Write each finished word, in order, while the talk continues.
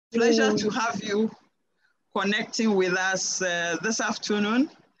Pleasure to have you connecting with us this afternoon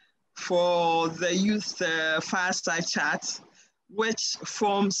for the Youth Fireside Chat, which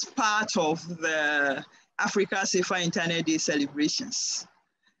forms part of the Africa Safer Internet Day celebrations.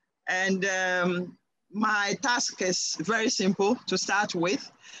 And my task is very simple to start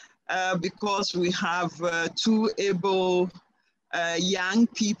with, because we have two able young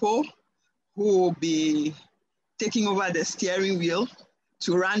people who will be taking over the steering wheel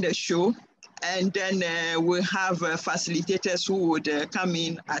to run the show. And then we'll have facilitators who would come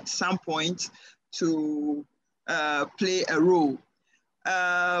in at some point to play a role.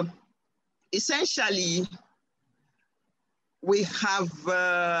 Essentially, we have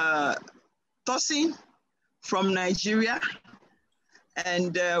Tosin from Nigeria,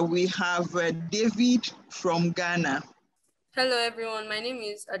 and we have David from Ghana. Hello everyone, my name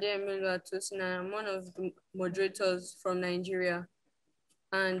is Adeyemi Tosin and I'm one of the moderators from Nigeria.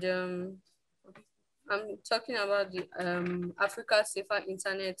 And I'm talking about the Africa Safer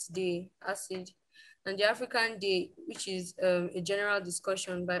Internet Day, ACID, and the African Day, which is a general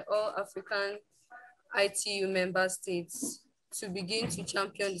discussion by all African ITU member states to begin to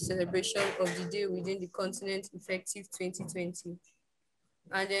champion the celebration of the day within the continent effective 2020.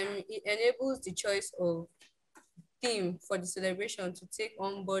 And it enables the choice of theme for the celebration to take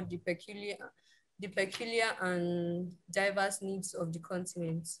on board the peculiar and diverse needs of the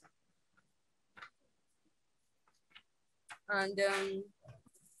continent. And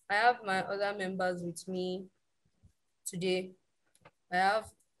I have my other members with me today. I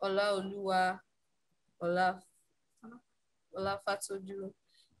have Olaoluwa Olafatoju,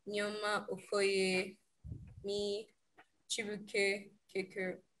 Nyoma Okoye, me, Chibuke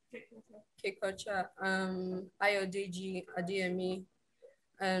Kekocha, Ayodeji Adeyemi,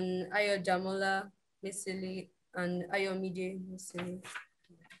 and Ayodamola Mesili, and Ayomide Mesili.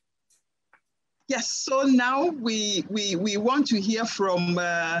 Yes, so now we want to hear from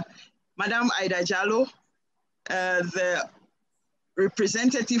Madam Aida Jallo, the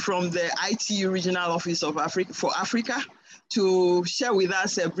representative from the ITU Regional Office of Africa, to share with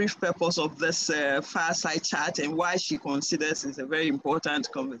us a brief purpose of this fireside chat and why she considers it a very important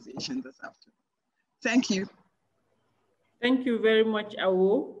conversation this afternoon. Thank you. Thank you very much,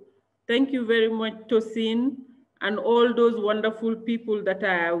 Awo. Thank you very much, Tosin, and all those wonderful people that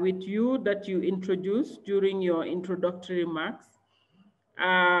are with you that you introduced during your introductory remarks.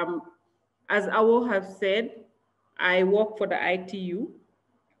 As Awo has said, I work for the ITU.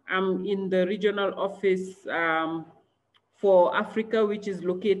 I'm in the regional office for Africa, which is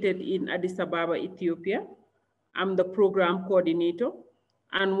located in Addis Ababa, Ethiopia. I'm the program coordinator.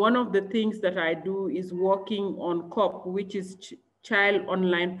 And one of the things that I do is working on COP, which is Child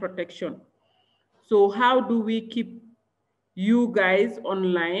Online Protection. So how do we keep you guys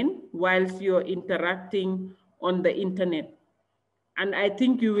online whilst you're interacting on the internet? And I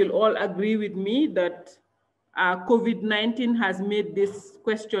think you will all agree with me that COVID-19 has made this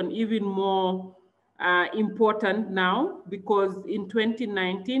question even more important now, because in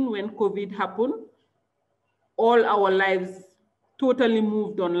 2019, when COVID happened, all our lives totally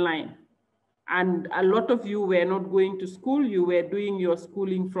moved online. And a lot of you were not going to school, you were doing your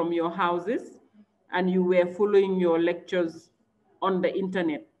schooling from your houses, and you were following your lectures on the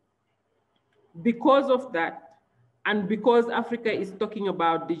internet. Because of that, and because Africa is talking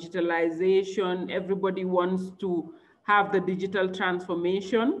about digitalization, everybody wants to have the digital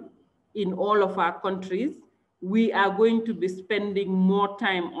transformation in all of our countries, we are going to be spending more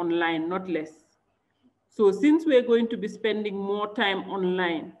time online, not less. So since we're going to be spending more time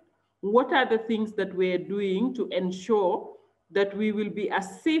online, what are the things that we're doing to ensure that we will be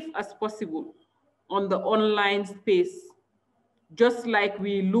as safe as possible on the online space? Just like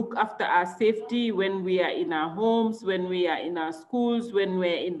we look after our safety when we are in our homes, when we are in our schools, when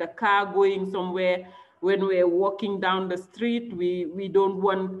we're in the car going somewhere, when we're walking down the street, we don't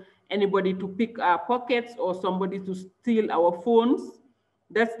want anybody to pick our pockets or somebody to steal our phones.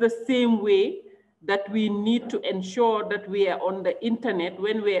 That's the same way that we need to ensure that we are on the internet.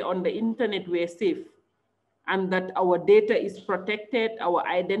 When we're on the internet, we're safe, and that our data is protected, our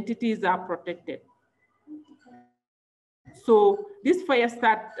identities are protected. So this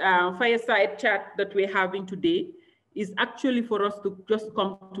fireside chat that we're having today is actually for us to just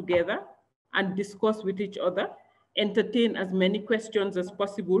come together and discuss with each other, entertain as many questions as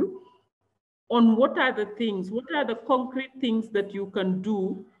possible on what are the things, what are the concrete things that you can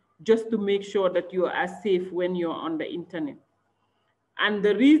do just to make sure that you are safe when you're on the internet. And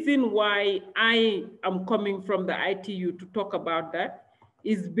the reason why I am coming from the ITU to talk about that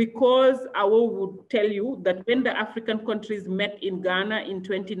is because I would tell you that when the African countries met in Ghana in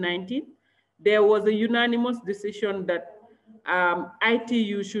 2019, there was a unanimous decision that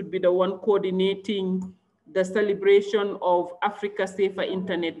ITU should be the one coordinating the celebration of Africa Safer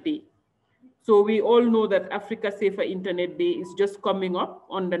Internet Day. So we all know that Africa Safer Internet Day is just coming up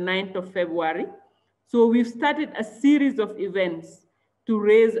on the 9th of February. So we've started a series of events to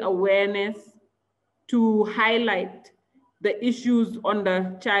raise awareness, to highlight the issues on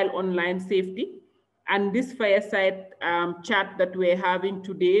the child online safety. And this fireside chat that we're having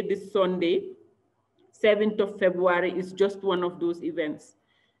today, this Sunday, 7th of February, is just one of those events.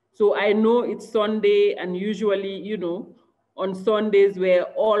 So I know it's Sunday, and usually, you know, on Sundays, we're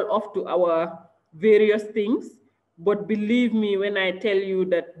all off to our various things. But believe me when I tell you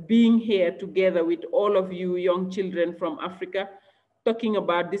that being here together with all of you young children from Africa, talking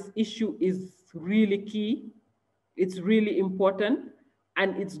about this issue is really key. It's really important,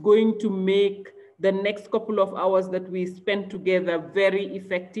 and it's going to make the next couple of hours that we spend together very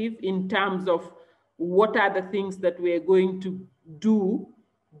effective in terms of what are the things that we're going to do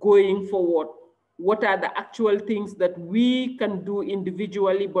going forward. What are the actual things that we can do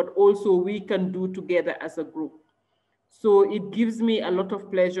individually, but also we can do together as a group. So it gives me a lot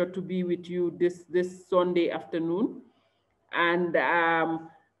of pleasure to be with you this Sunday afternoon. And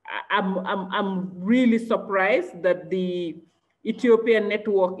I'm really surprised that the Ethiopian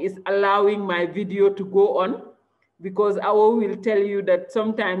network is allowing my video to go on, because I will tell you that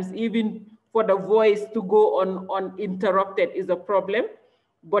sometimes even for the voice to go on uninterrupted is a problem.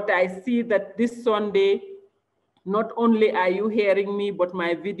 But I see that this Sunday, not only are you hearing me, but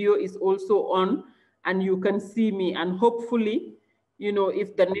my video is also on and you can see me. And hopefully, you know,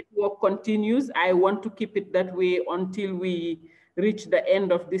 if the network continues, I want to keep it that way until we reach the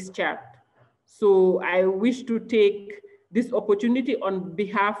end of this chat. So I wish to take this opportunity on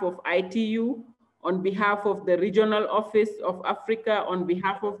behalf of ITU, on behalf of the Regional Office of Africa, on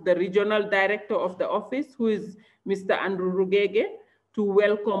behalf of the Regional Director of the office, who is Mr. Andrew Rugege, to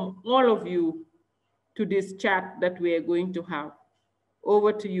welcome all of you to this chat that we are going to have.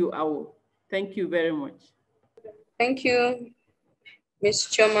 Over to you, Awo. Thank you very much. Thank you, Ms.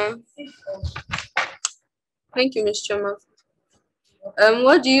 Choma. Thank you, Ms. Choma.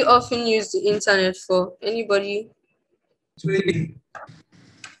 What do you often use the internet for? Anybody? Please,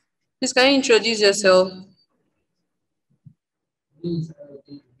 can you introduce yourself?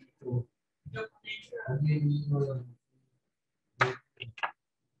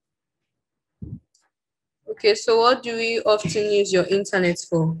 Okay, so what do we often use your internet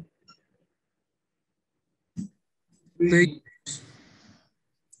for? And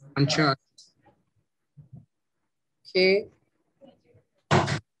chat. Okay.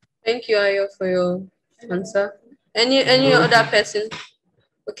 Thank you, Ayo, for your answer. Any other person?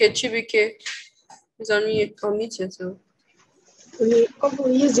 Okay, Chibike, please unmute yourself. We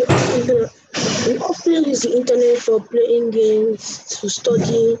often use the internet for playing games, to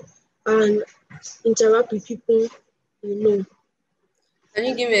study, and interact with people you know. Can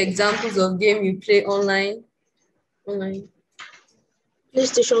you give me examples of game you play online?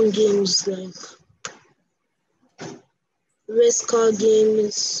 PlayStation games like race car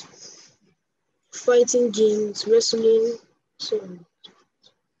games, fighting games, wrestling, so on.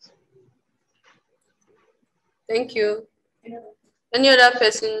 Thank you. Any other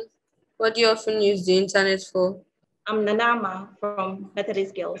person? What do you often use the internet for? I'm Nanama from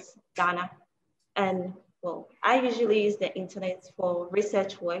Methodist Girls, Ghana. And well, I usually use the internet for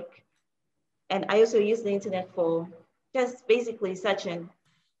research work. And I also use the internet for just basically searching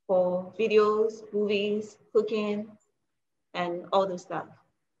for videos, movies, cooking, and all those stuff.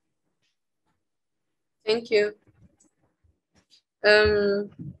 Thank you.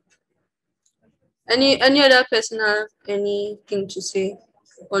 Any other person have anything to say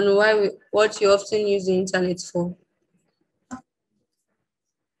on what you often use the internet for?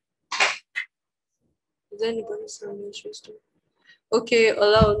 Is anybody sound interested? Okay,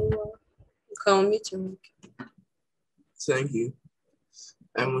 Ola, you can meet your mic. Thank you.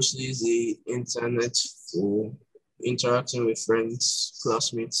 I mostly use the internet for interacting with friends,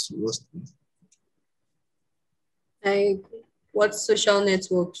 classmates, mostly. Like, what social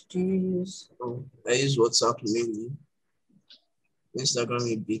networks do you use? I use WhatsApp mainly,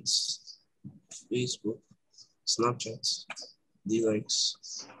 Instagram a bit, Facebook, Snapchat, the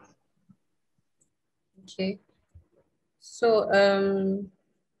likes. Okay. So,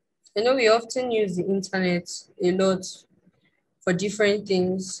 I know we often use the internet a lot for different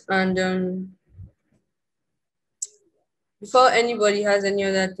things, and before anybody has any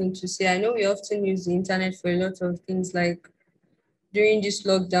other thing to say, I know we often use the internet for a lot of things like during this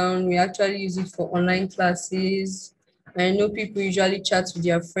lockdown, we actually use it for online classes. I know people usually chat with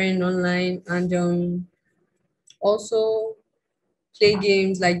their friend online and also play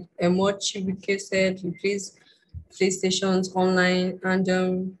games like what Chibuke said, he plays PlayStations online. And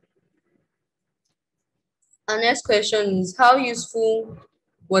our next question is, how useful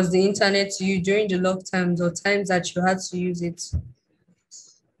was the internet to you during the lock times or times that you had to use it?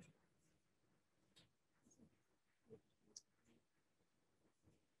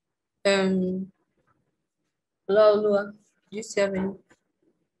 Um, Laulua, do you see have any?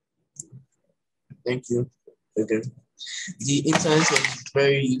 Thank you. Okay. The internet was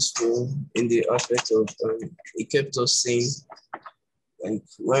very useful in the aspect of it kept us sane. Like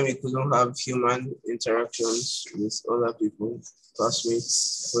when we couldn't have human interactions with other people,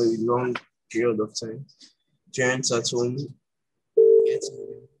 classmates for a long period of time. Parents at home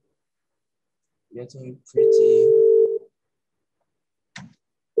getting pretty.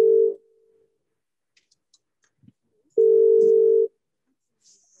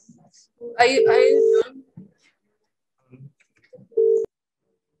 Are you done?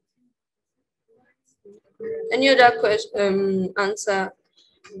 Any other question? Answer.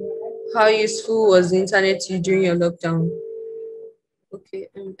 How useful was the internet to you during your lockdown? Okay.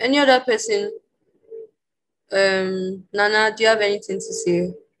 Any other person? Nana, do you have anything to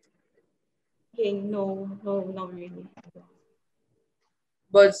say? Okay, no, not really.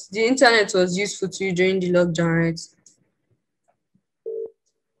 But the internet was useful to you during the lockdown, right?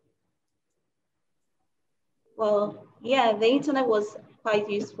 Well, yeah, the internet was quite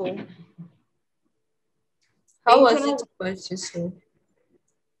useful. The How was internet, it quite useful?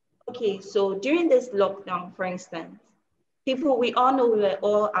 okay, so during this lockdown, for instance, we all know we were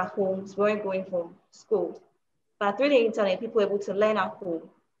all at homes, we weren't going for school. But through the internet, people were able to learn at home.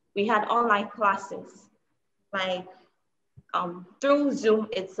 We had online classes, like through Zoom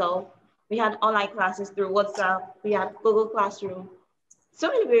itself. We had online classes through WhatsApp. We had Google Classroom. So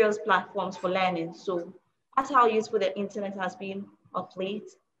many various platforms for learning. So that's how useful the internet has been of late.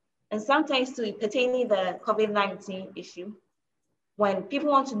 And sometimes to pertaining the COVID-19 issue, when people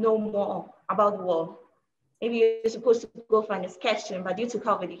want to know more about the world, maybe you're supposed to go find a sketching, but due to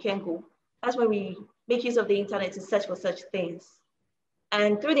COVID, you can't go. That's when we make use of the internet to search for such things.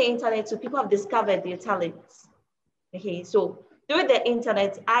 And through the internet, so people have discovered their talents. Okay, so through the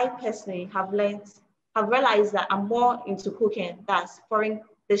internet, I personally have realized that I'm more into cooking. That's foreign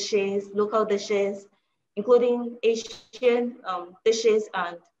dishes, local dishes, including Asian dishes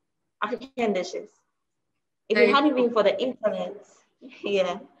and African dishes. If it I hadn't been for the internet,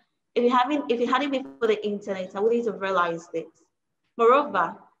 yeah, if it hadn't been for the internet, I wouldn't have realized it.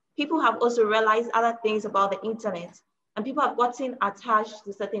 Moreover, people have also realized other things about the internet, and people have gotten attached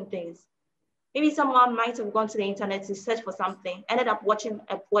to certain things. Maybe someone might have gone to the internet to search for something, ended up watching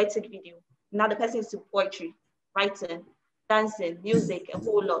a poetic video. Now the person is to poetry, writing, dancing, music, a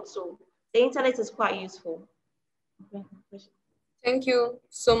whole lot. So the internet is quite useful. thank you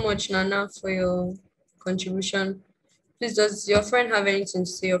so much, Nana, for your contribution. Please, does your friend have anything to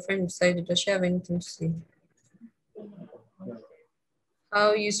say? Your friend beside you, does she have anything to say?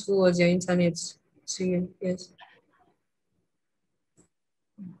 How useful was your internet to you? Yes.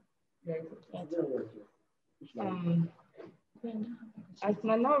 Um, as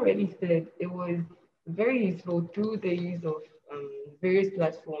Nana already said, it was very useful through the use of various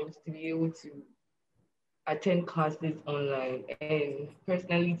platforms to be able to attend classes online. And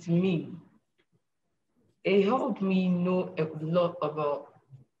personally, to me, it helped me know a lot about.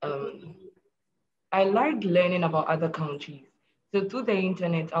 I like learning about other countries. So through the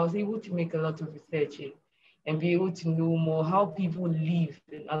internet, I was able to make a lot of research and be able to know more how people live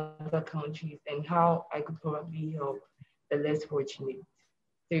in other countries and how I could probably help the less fortunate.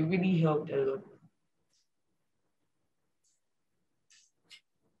 So it really helped a lot.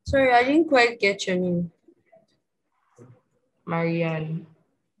 Sorry, I didn't quite get your name. Marianne.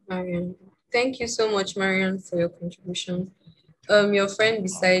 Marian. Thank you so much, Marian, for your contribution. Your friend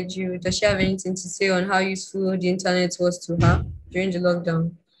beside you, does she have anything to say on how useful the internet was to her during the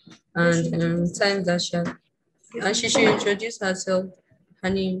lockdown and times that she had? And she should introduce herself. Her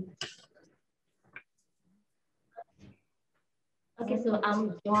name. Okay, so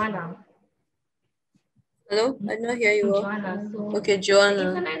I'm Joanna. Hello, I did not hear you I'm well. Joanna. So Okay, the Joanna.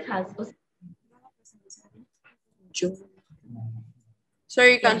 internet has also,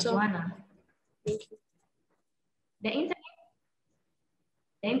 Sorry, you can yes, talk. Joanna. Thank you. The internet,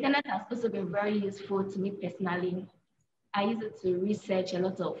 the internet has also been very useful to me personally. I use it to research a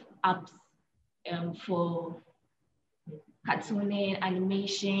lot of apps for cartooning,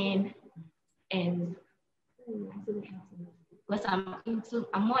 animation, and because I'm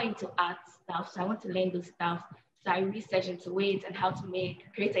more into art stuff, so I want to learn those stuff. So I research into it and how to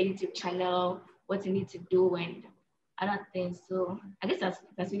create a YouTube channel, what you need to do and other things. So I guess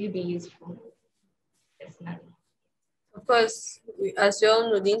that's really been useful personally. Of course, as you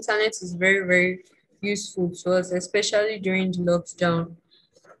all know, the internet is very, very useful to us, especially during the lockdown.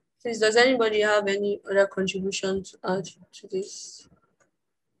 Please, does anybody have any other contribution to add to this?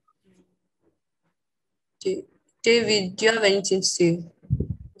 David, do you have anything to say?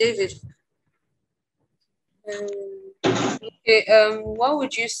 David, okay, what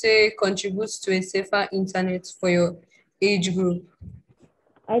would you say contributes to a safer internet for your age group?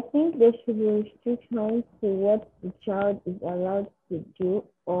 I think there should be restrictions to what the child is allowed to do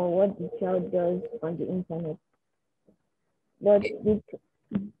or what the child does on the internet. But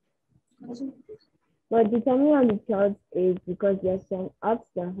depending on the child's age, because there are some apps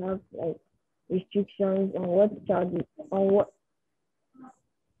that have like restrictions on what the child is on what.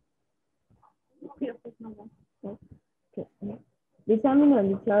 Okay. Depending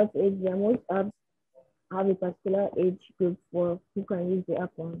on the child's age, there most apps have a particular age group for who can use the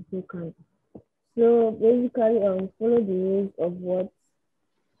app and who can't. So basically, follow the rules of what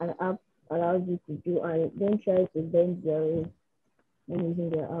an app allows you to do and don't try to bend their rules when using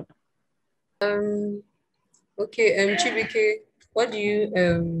their app. Okay, Chibike, what do you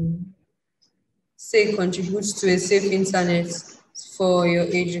say contributes to a safe internet for your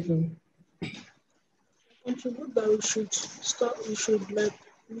age group? Contribute that we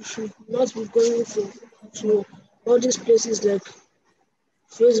should not be going to all these places like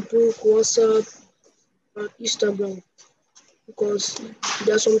Facebook, WhatsApp, and Instagram, because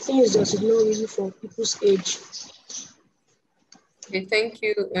there are some things that is not really for people's age. Okay, thank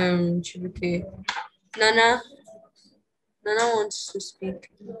you, Chibike. Nana wants to speak.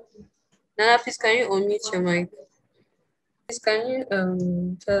 Nana, please can you unmute your mic? Please can you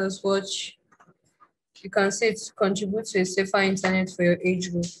tell us what you can say to contribute to a safer internet for your age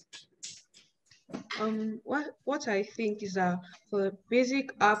group? What I think is that for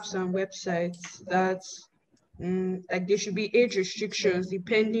basic apps and websites that like there should be age restrictions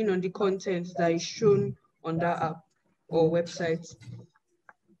depending on the content that is shown on that app or website.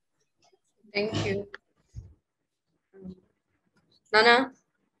 Thank you. Nana,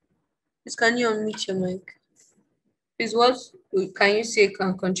 please can you unmute your mic? Please, what can you say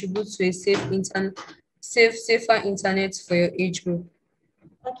can contribute to a safer internet for your age group?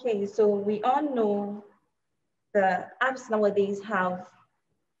 Okay, so we all know the apps nowadays have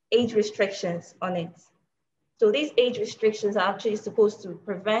age restrictions on it. So these age restrictions are actually supposed to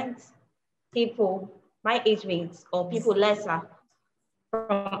prevent people, my age mates or people lesser,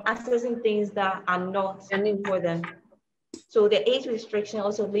 from accessing things that are not for them. So the age restriction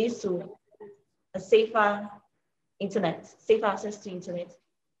also leads to a safer internet, safer access to internet.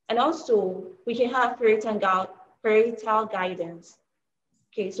 And also we can have parental guidance.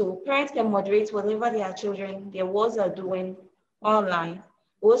 Okay, so parents can moderate whatever their children, their words are doing online.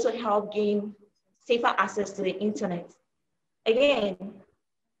 We also help gain safer access to the internet. Again,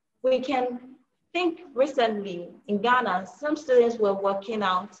 we can think recently in Ghana, some students were working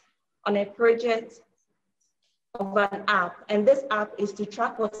out on a project of an app, and this app is to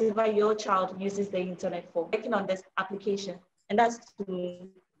track whatever your child uses the internet for. Working on this application, and that's to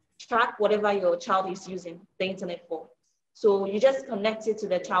track whatever your child is using the internet for. So you just connect it to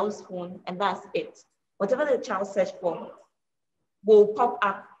the child's phone, and that's it. Whatever the child search for will pop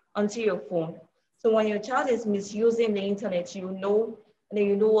up onto your phone. So when your child is misusing the internet, you know, and then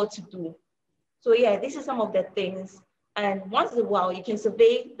you know what to do. So yeah, this is some of the things. And once in a while, you can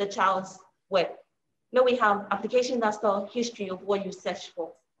survey the child's web. You know, we have applications that store history of what you search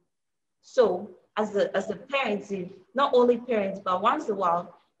for. So as a parent, not only parents, but once in a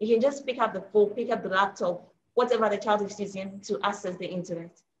while, you can just pick up the phone, pick up the laptop, whatever the child is using to access the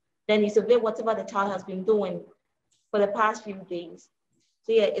internet. Then you survey whatever the child has been doing for the past few days.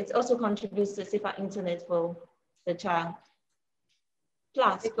 So yeah, it also contributes to safer internet for the child.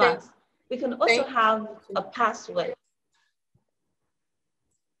 Plus, we can also have a password.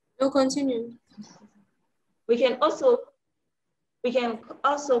 No, continue. We can also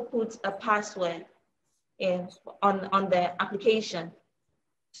put a password on the application.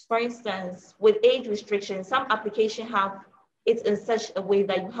 For instance, with age restrictions, some applications have it in such a way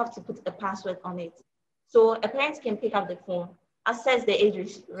that you have to put a password on it. So a parent can pick up the phone, access the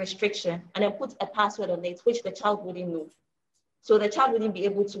age restriction, and then put a password on it, which the child wouldn't know. So the child wouldn't be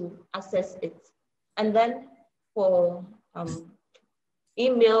able to access it. And then for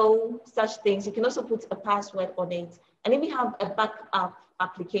email, such things, you can also put a password on it. And then we have a backup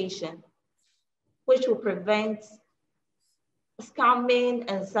application, which will prevent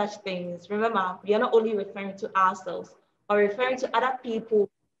scamming and such things. Remember, we are not only referring to ourselves, or referring to other people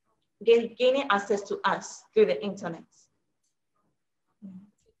gaining access to us through the internet.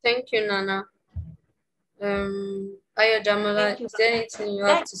 Thank you, Nana. Ayodamala, is there anything you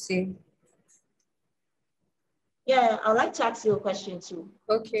have to say? Yeah, I'd like to ask you a question too.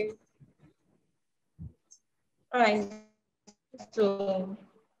 Okay. All right. So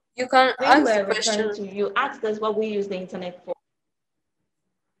you can when ask we're the question. referring to, you asked us what we use the internet for.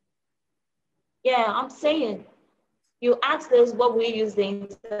 Yeah, I'm saying you asked us what we use the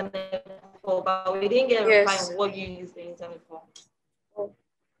internet for, but we didn't get a reply on what you use the internet for.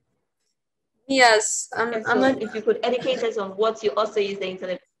 Yes, if you could educate us on what you also use the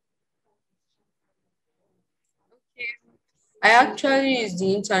internet for. I actually use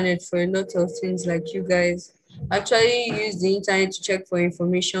the internet for a lot of things like you guys. I actually use the internet to check for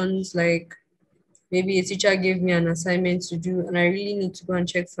informations like maybe a teacher gave me an assignment to do and I really need to go and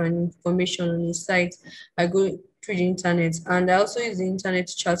check for an information on the site. I go through the internet, and I also use the internet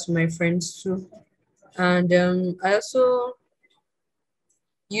to chat with my friends too. And I also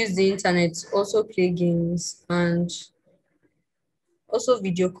use the internet to also play games and also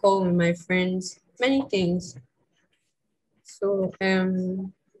video call with my friends, many things. So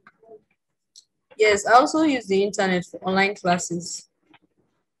yes, I also use the internet for online classes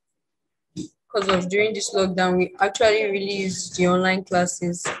because of during this lockdown we actually really used the online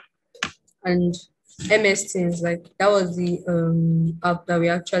classes and MS Teams. Like that was the app that we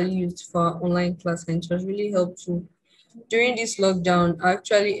actually used for our online class, and it was really helpful. During this lockdown, I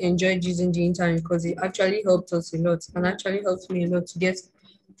actually enjoyed using the internet because it actually helped us a lot and actually helped me a lot to get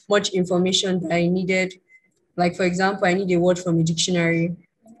much information that I needed. Like for example, I need a word from a dictionary,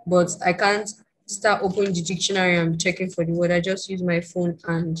 but I can't start opening the dictionary and checking for the word. I just use my phone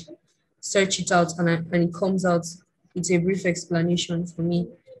and search it out, and it comes out with a brief explanation for me.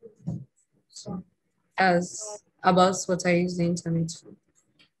 So as about what I use the internet for.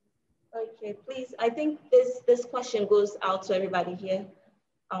 Okay, please. I think this question goes out to everybody here.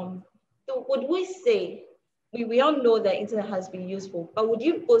 So would we say we all know that internet has been useful, but would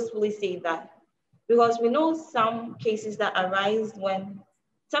you forcefully say that? Because we know some cases that arise when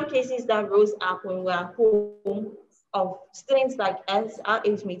some cases that rose up when we're at home of students like us, our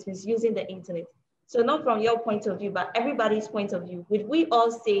age mates, misusing the internet. So not from your point of view, but everybody's point of view. Would we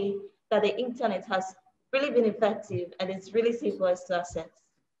all say that the internet has really been effective and it's really safe for us to access?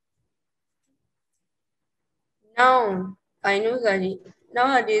 Now I know that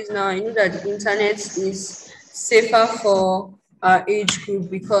nowadays I know that the internet is safer for our age group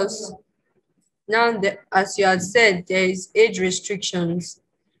because now as you had said, there is age restrictions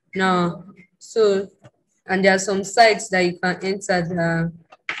now. So and there are some sites that you can enter that are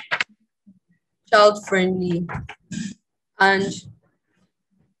child friendly, and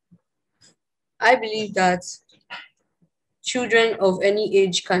I believe that children of any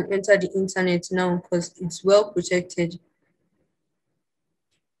age can enter the internet now because it's well protected.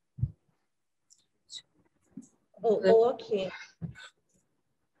 Okay.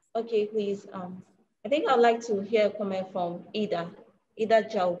 Okay, please. I think I'd like to hear a comment from Ida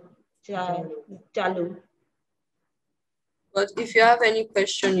Jalu. But if you have any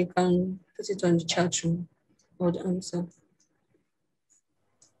question, you can put it on the chat room or the answer.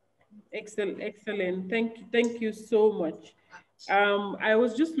 Excellent. Thank you so much. I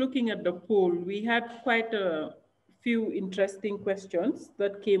was just looking at the poll. We had quite a few interesting questions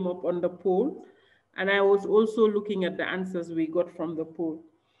that came up on the poll, and I was also looking at the answers we got from the poll.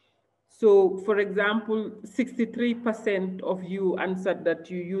 So, for example, 63% of you answered that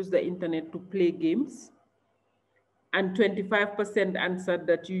you use the internet to play games, and 25% answered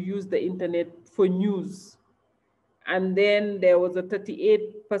that you use the internet for news. And then there was a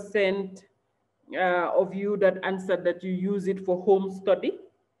 38% of you that answered that you use it for home study.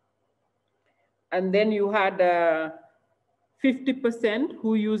 And then you had 50%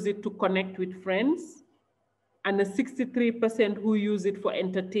 who use it to connect with friends, and a 63% who use it for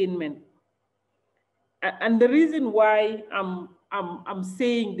entertainment. And the reason why I'm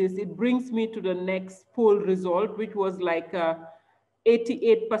saying this, it brings me to the next poll result, which was like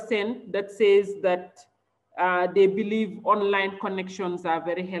 88% that says that they believe online connections are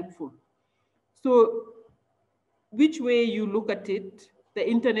very helpful. So which way you look at it, the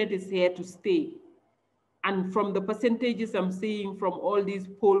internet is here to stay. And from the percentages I'm seeing from all these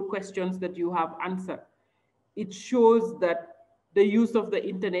poll questions that you have answered, it shows that the use of the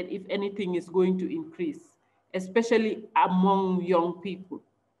internet, if anything, is going to increase, especially among young people.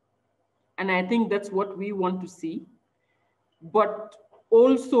 And I think that's what we want to see. But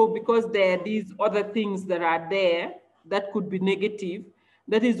also because there are these other things that are there, that could be negative.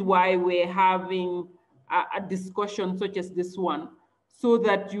 That is why we're having a discussion such as this one, so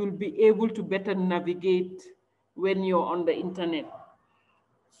that you'll be able to better navigate when you're on the internet.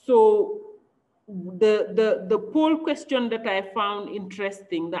 So the poll question that I found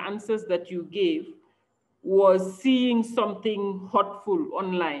interesting, the answers that you gave, was seeing something hurtful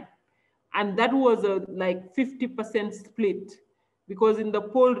online. And that was a like 50% split, because in the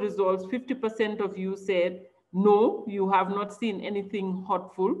poll results, 50% of you said, no, you have not seen anything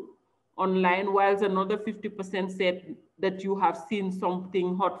hurtful online, whilst another 50% said that you have seen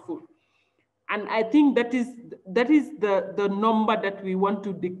something hurtful. And I think that is the number that we want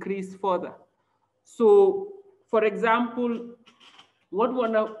to decrease further. So, for example, what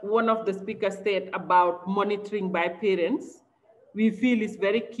one of the speakers said about monitoring by parents, we feel is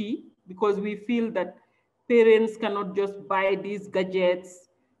very key, because we feel that parents cannot just buy these gadgets,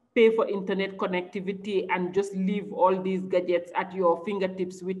 pay for internet connectivity, and just leave all these gadgets at your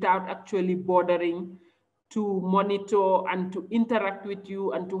fingertips without actually bothering to monitor and to interact with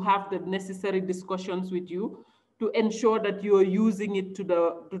you and to have the necessary discussions with you to ensure that you're using it to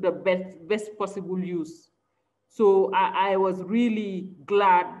the best possible use. So I was really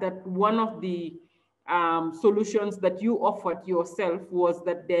glad that one of the solutions that you offered yourself was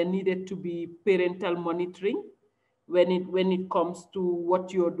that there needed to be parental monitoring when it comes to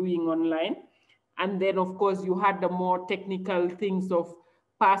what you're doing online. And then, of course, you had the more technical things of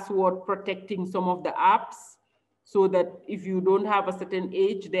password protecting some of the apps, so that if you don't have a certain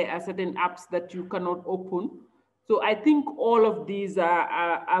age, there are certain apps that you cannot open. So I think all of these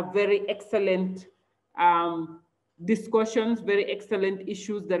are very excellent discussions, very excellent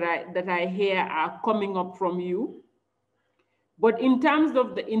issues that I hear are coming up from you. But in terms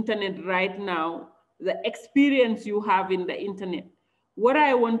of the internet right now, the experience you have in the internet, what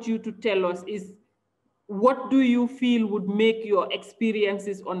I want you to tell us is, what do you feel would make your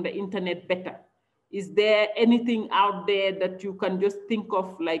experiences on the internet better? Is there anything out there that you can just think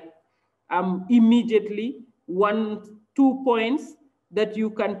of, like immediately, 1, 2 points that you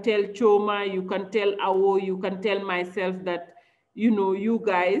can tell Choma, you can tell Awo, you can tell myself that, you know, you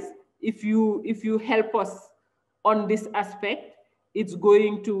guys, if you help us on this aspect, it's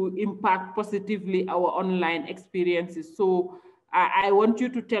going to impact positively our online experiences. So I want you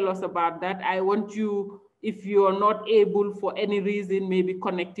to tell us about that. I want you, if you're not able for any reason, maybe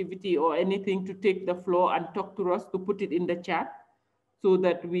connectivity or anything, to take the floor and talk to us, to put it in the chat, so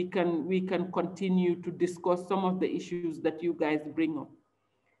that we can continue to discuss some of the issues that you guys bring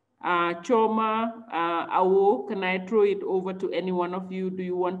up. Choma, Awo, can I throw it over to any one of you? Do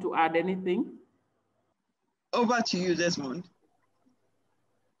you want to add anything? Over to you, Desmond.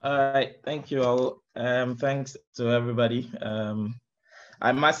 All right, thank you all. Thanks to everybody.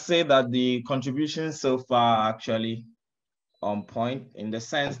 I must say that the contributions so far are actually on point, in the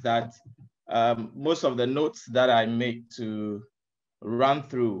sense that most of the notes that I make to run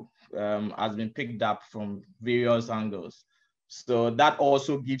through has been picked up from various angles. So that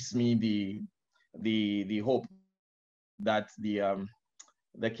also gives me the hope that the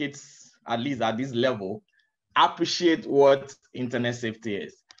kids, at least at this level, appreciate what internet safety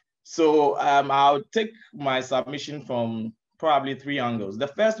is. So I'll take my submission from probably 3 angles. The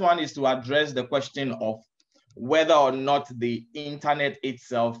first one is to address the question of whether or not the internet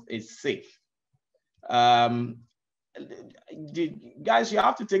itself is safe. Guys, you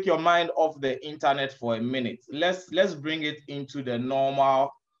have to take your mind off the internet for a minute. Let's bring it into the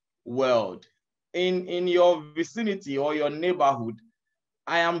normal world. In your vicinity or your neighborhood,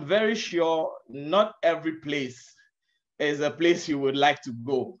 I am very sure not every place is a place you would like to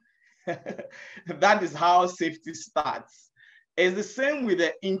go. That is how safety starts. It's the same with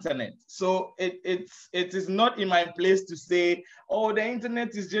the internet. So it is not in my place to say, oh, the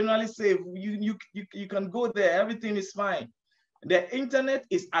internet is generally safe. You can go there, everything is fine. The internet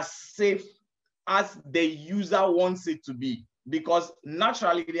is as safe as the user wants it to be, because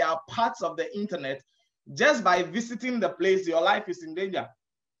naturally there are parts of the internet, just by visiting the place, your life is in danger.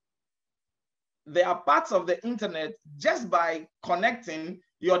 There are parts of the internet, just by connecting,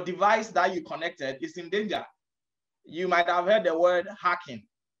 your device that you connected is in danger. You might have heard the word hacking.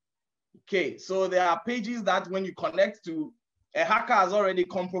 Okay, so there are pages that when you connect to, a hacker has already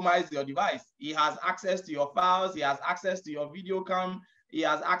compromised your device. He has access to your files, he has access to your video cam, he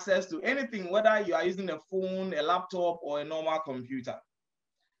has access to anything, whether you are using a phone, a laptop, or a normal computer.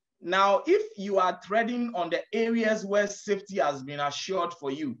 Now, if you are treading on the areas where safety has been assured for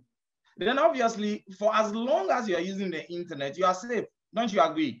you, then obviously, for as long as you are using the internet, you are safe. Don't you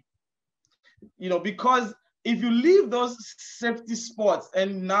agree? You know, because if you leave those safety spots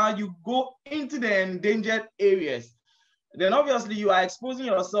and now you go into the endangered areas, then obviously you are exposing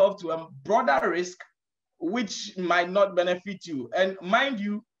yourself to a broader risk, which might not benefit you. And mind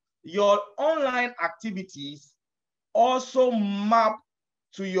you, your online activities also map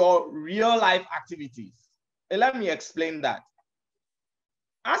to your real life activities. And let me explain that.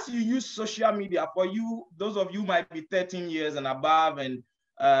 As you use social media, for you, those of you might be 13 years and above, and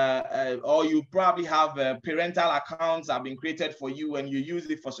or you probably have parental accounts have been created for you and you use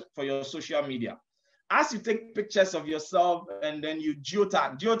it for your social media. As you take pictures of yourself and then you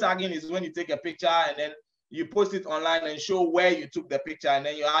geotag. Geotagging is when you take a picture and then you post it online and show where you took the picture and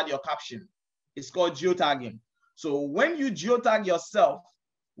then you add your caption. It's called geotagging. So when you geotag yourself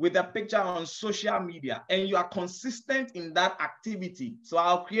with a picture on social media and you are consistent in that activity, so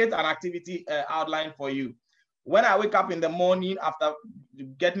I'll create an activity outline for you. When I wake up in the morning after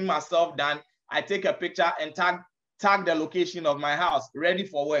getting myself done, I take a picture and tag the location of my house, ready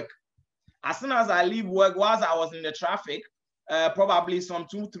for work. As soon as I leave work, whilst I was in the traffic, probably some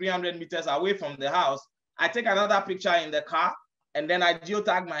 200-300 meters away from the house, I take another picture in the car and then I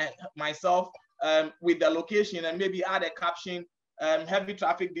geotag myself with the location and maybe add a caption, heavy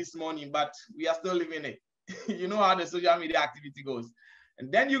traffic this morning, but we are still living it. You know how the social media activity goes.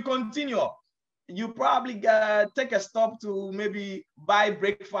 And then you continue. You probably take a stop to maybe buy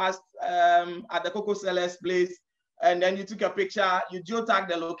breakfast at the Coco Sellers place, and then you took a picture, you geotag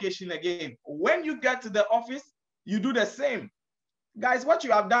the location again. When you get to the office, you do the same. Guys, what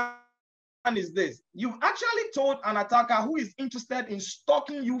you have done is this. You've actually told an attacker who is interested in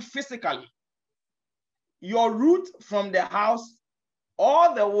stalking you physically your route from the house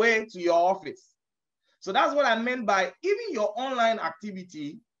all the way to your office. So that's what I meant by even your online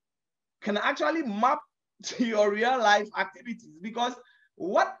activity can actually map to your real life activities, because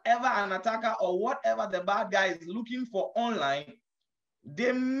whatever an attacker or whatever the bad guy is looking for online,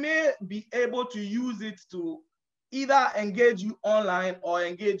 they may be able to use it to either engage you online or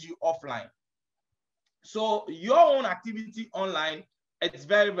engage you offline. So your own activity online, it's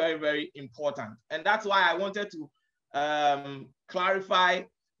very, very, very important. And that's why I wanted to clarify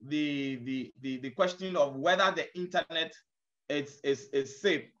the question of whether the internet is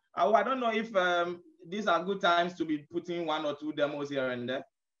safe. I don't know if these are good times to be putting one or two demos here and there.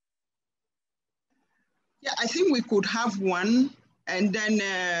 Yeah, I think we could have one, and then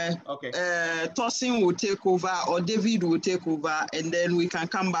Tosin will take over or David will take over, and then we can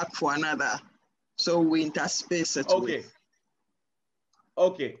come back for another. So we interspace it.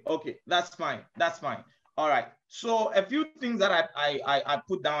 Okay, that's fine. All right. So a few things that I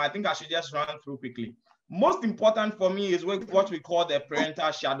put down, I think I should just run through quickly. Most important for me is what we call the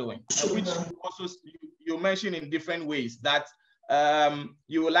parental shadowing, which also you mentioned in different ways that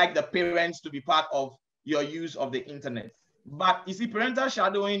you would like the parents to be part of your use of the internet. But you see, parental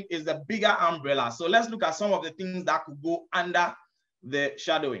shadowing is a bigger umbrella. So let's look at some of the things that could go under the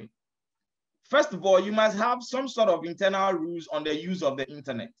shadowing. First of all, you must have some sort of internal rules on the use of the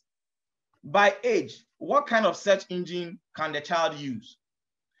internet. By age, what kind of search engine can the child use?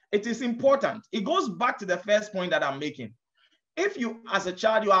 It is important. It goes back to the first point that I'm making. If you, as a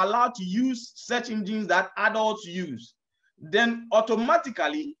child, you are allowed to use search engines that adults use, then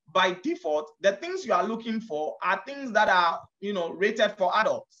automatically, by default, the things you are looking for are things that are, rated for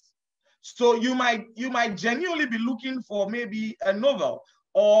adults. So you might genuinely be looking for maybe a novel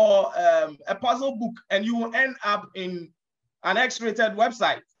or a puzzle book, and you will end up in an X-rated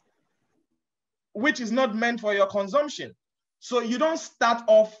website, which is not meant for your consumption. So you don't start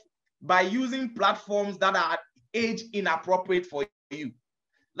off by using platforms that are age inappropriate for you.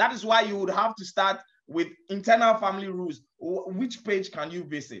 That is why you would have to start with internal family rules. Which page can you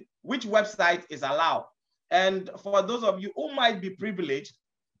visit? Which website is allowed? And for those of you who might be privileged,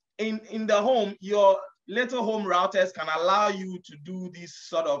 in the home, your little home routers can allow you to do this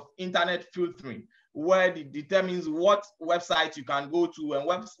sort of internet filtering, where it determines what website you can go to and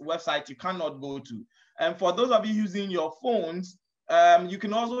website you cannot go to. And for those of you using your phones, you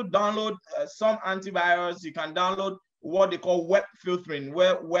can also download some antivirus. You can download what they call web filtering,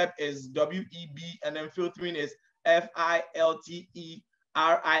 where web is W-E-B and then filtering is F-I-L-T-E-R-I-N-G,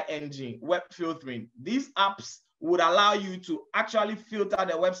 web filtering. These apps would allow you to actually filter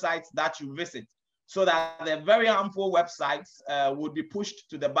the websites that you visit so that the very harmful websites would be pushed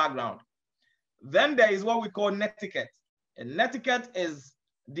to the background. Then there is what we call netiquette. And netiquette is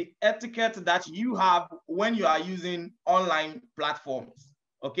the etiquette that you have when you are using online platforms,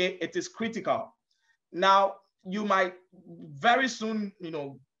 okay? It is critical. Now, you might very soon,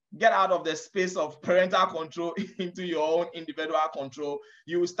 get out of the space of parental control into your own individual control.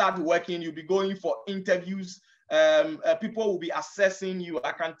 You will start working, you'll be going for interviews, people will be assessing you.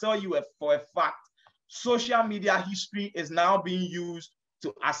 I can tell you for a fact, social media history is now being used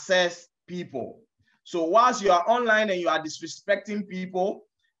to assess people. So whilst you are online and you are disrespecting people,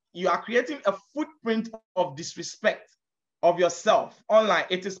 you are creating a footprint of disrespect of yourself online.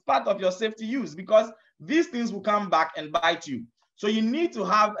 It is part of your safety use because these things will come back and bite you. So you need to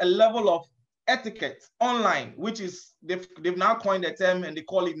have a level of etiquette online, which is, they've now coined a term and they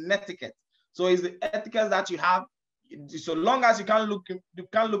call it netiquette. So it's the etiquette that you have, so long as you can't look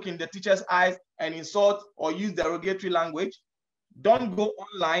in the teacher's eyes and insult or use derogatory language. Don't go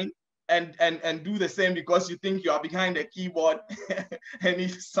online and do the same because you think you are behind the keyboard and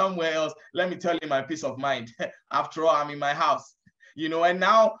it's somewhere else. Let me tell you my peace of mind. After all, I'm in my house, you know. And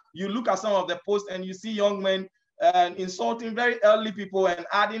now you look at some of the posts and you see young men insulting very early people and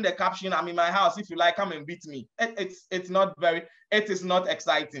adding the caption, "I'm in my house. If you like, come and beat me." It is not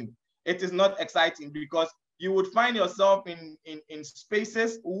exciting. It is not exciting because you would find yourself in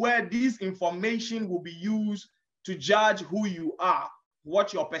spaces where this information will be used to judge who you are,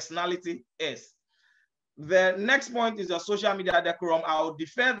 what your personality is. The next point is your social media decorum. I'll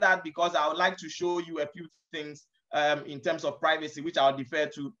defer that because I would like to show you a few things in terms of privacy, which I'll defer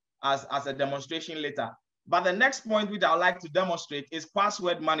to as a demonstration later. But the next point which I would like to demonstrate is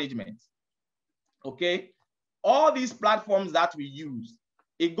password management. Okay, all these platforms that we use,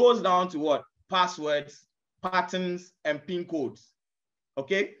 it goes down to what? Passwords, patterns, and PIN codes.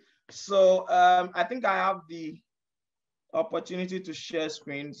 Okay, so I think I have the opportunity to share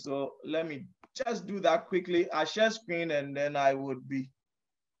screen. So let me just do that quickly. I share screen and then I would be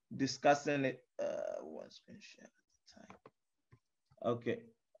discussing it. One screen share at a time. Okay.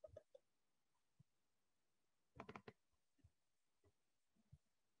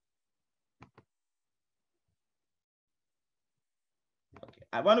 Okay.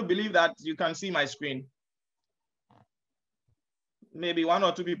 I want to believe that you can see my screen. Maybe one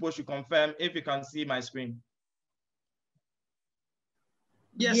or two people should confirm if you can see my screen.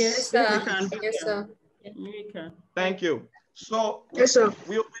 Yes, Yes, sir. we can. Yes, sir. We can. Thank you. So Yes, sir.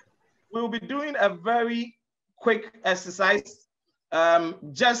 we'll be doing a very quick exercise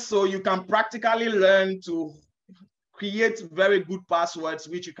just so you can practically learn to create very good passwords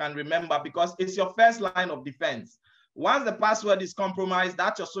which you can remember, because it's your first line of defense. Once the password is compromised,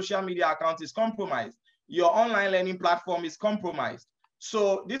 that your social media account is compromised, your online learning platform is compromised.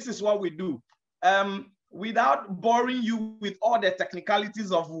 So this is what we do. Without boring you with all the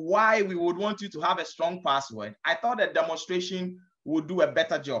technicalities of why we would want you to have a strong password, I thought a demonstration would do a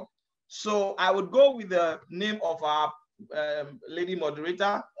better job. So I would go with the name of our lady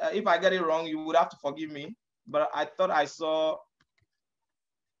moderator. If I get it wrong, you would have to forgive me, but I thought I saw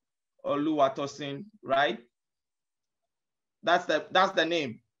Oluwatosin, right? That's the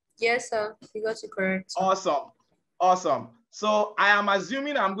name. Yes, sir. You got it correct. Awesome. Awesome. So I am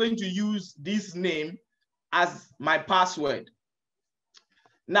assuming I'm going to use this name as my password.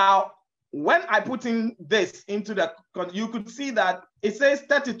 Now, when I put in this into the, you could see that it says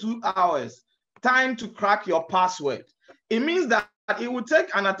 32 hours, time to crack your password. It means that it will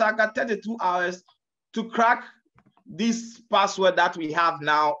take an attacker 32 hours to crack this password that we have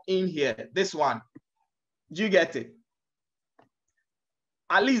now in here, this one. Do you get it?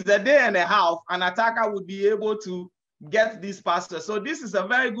 At least a day and a half, an attacker would be able to get this password. So this is a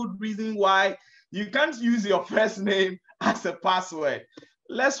very good reason why you can't use your first name as a password.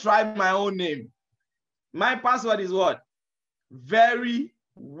 Let's try my own name. My password is what? Very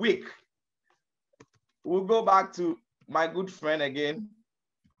weak. We'll go back to my good friend again.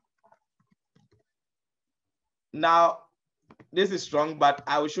 Now, this is strong, but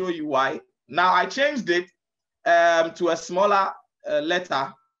I will show you why. Now, I changed it to a smaller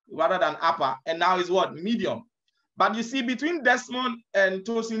letter rather than upper, and now it's what? Medium. But you see, between Desmond and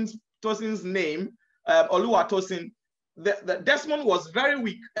Tosin's name, Oluwatosin, the Desmond was very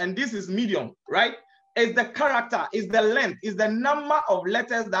weak, and this is medium, right? It's the character, it's the length, it's the number of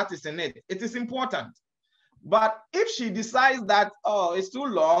letters that is in it. It is important. But if she decides that, oh, it's too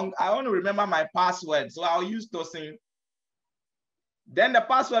long, I want to remember my password, so I'll use Tosin, then the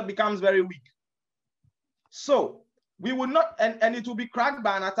password becomes very weak. So we would not, and it will be cracked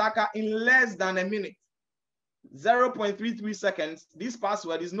by an attacker in less than a minute. 0.33 seconds, this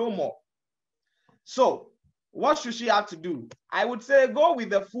password is no more. So what should she have to do? I would say go with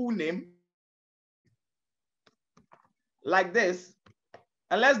the full name like this,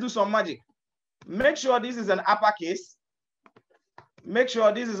 and let's do some magic. Make sure this is an uppercase. Make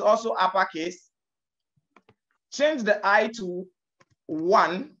sure this is also uppercase. Change the I to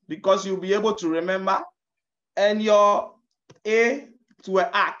 1 because you'll be able to remember, and your A to an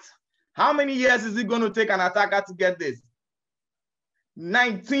at. How many years is it going to take an attacker to get this?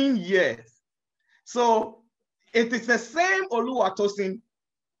 19 years. So it is the same Oluwatosin,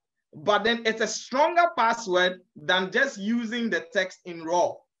 but then it's a stronger password than just using the text in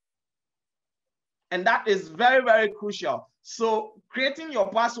raw. And that is very, very crucial. So creating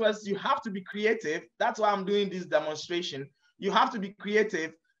your passwords, you have to be creative. That's why I'm doing this demonstration. You have to be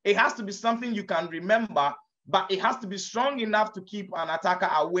creative. It has to be something you can remember, but it has to be strong enough to keep an attacker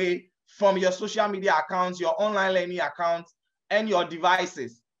away from your social media accounts, your online learning accounts, and your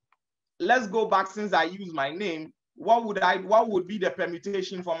devices. Let's go back. Since I use my name, what would be the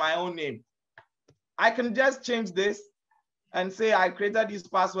permutation for my own name? I can just change this and say I created this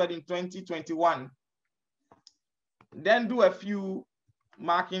password in 2021. Then do a few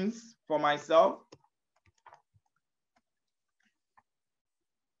markings for myself.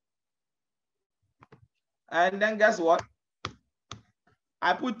 And then guess what?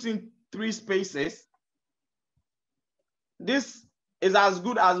 I put in 3 spaces. This is as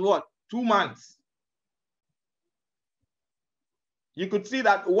good as what? 2 months. You could see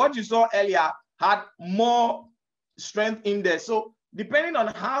that what you saw earlier had more strength in there. So depending on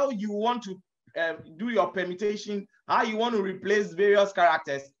how you want to do your permutation, how you want to replace various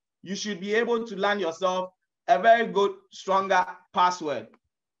characters, you should be able to land yourself a very good, stronger password.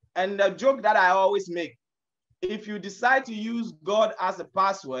 And the joke that I always make, if you decide to use God as a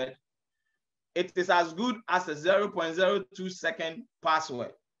password, it is as good as a 0.02 second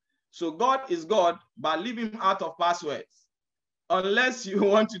password. So God is God, but leave him out of passwords. Unless you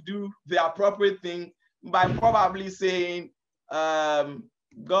want to do the appropriate thing by probably saying,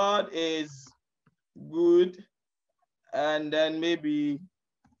 God is good, and then maybe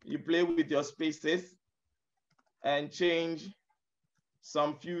you play with your spaces and change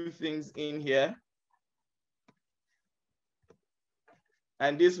some few things in here.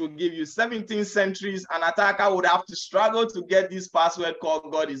 And this will give you 17 centuries. An attacker would have to struggle to get this password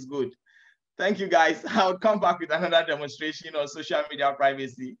called God is good. Thank you, guys. I'll come back with another demonstration on social media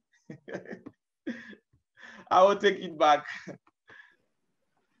privacy. I will take it back.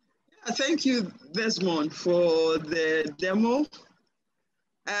 Thank you, Desmond, for the demo.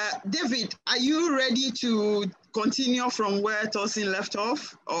 David, are you ready to continue from where Tosin left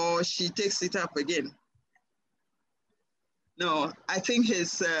off, or she takes it up again? No, I think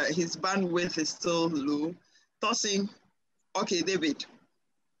his bandwidth is still low. Tosin, okay, David.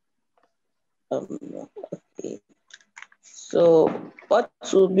 Okay. So what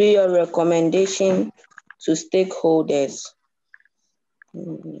would be your recommendation to stakeholders?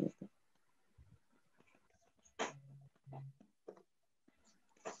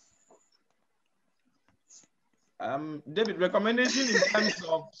 David, recommendation in terms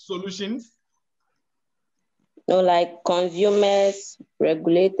of solutions? No, like consumers,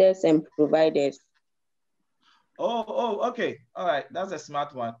 regulators, and providers. Oh, okay. All right. That's a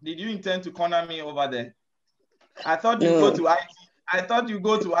smart one. Did you intend to corner me over there? I thought you No. go to IT. I thought you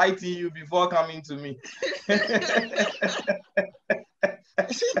go to ITU before coming to me.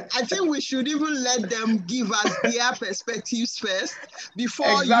 I think we should even let them give us their perspectives first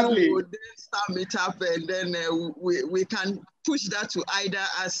before Exactly. you would sum it up, and then we can push that to either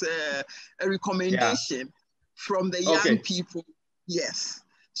as a recommendation from the young people. Yes.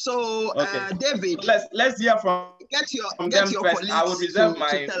 So David, so let's hear from them first. I would reserve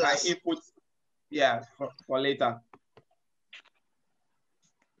my input, for later.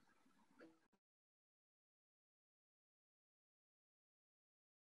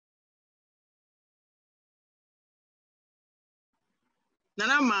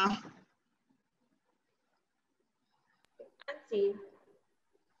 Nanama. Auntie,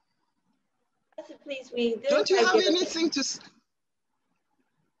 please, we don't you have anything to say?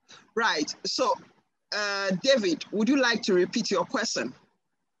 Right. So, David, would you like to repeat your question?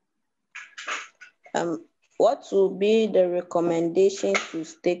 What will be the recommendation to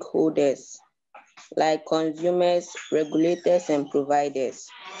stakeholders, like consumers, regulators, and providers?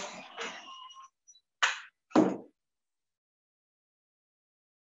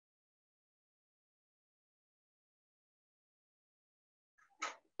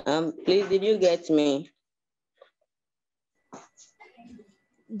 Please, did you get me?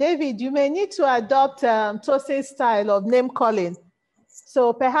 David, you may need to adopt Tosin's style of name calling.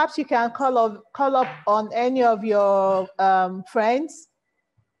 So perhaps you can call up on any of your friends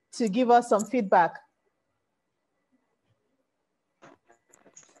to give us some feedback.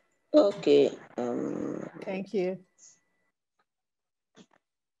 Okay. Thank you.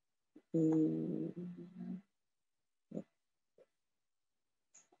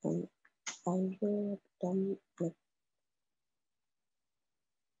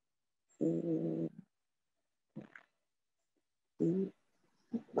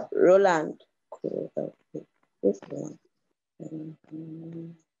 Roland. This one.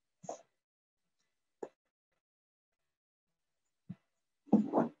 Mhm.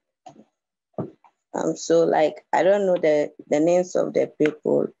 So like I don't know the names of the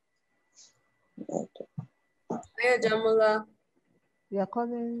people. Hiya, Jamula. You're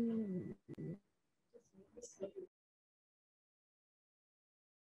calling.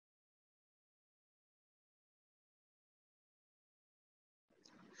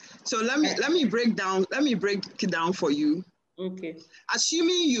 So let me break it down for you. Okay.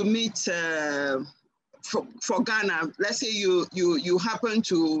 Assuming you meet for Ghana, let's say you happen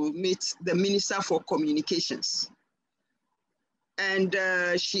to meet the Minister for Communications, and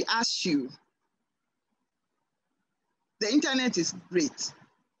she asks you, the internet is great,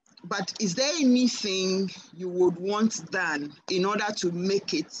 but is there anything you would want done in order to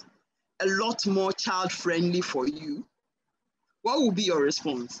make it a lot more child-friendly for you? What would be your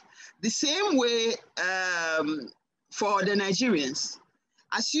response? The same way for the Nigerians,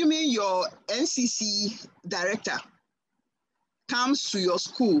 assuming your NCC director comes to your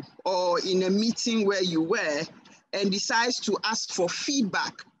school or in a meeting where you were and decides to ask for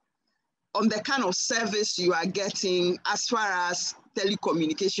feedback on the kind of service you are getting as far as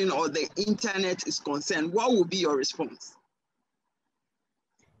telecommunication or the internet is concerned, what would be your response?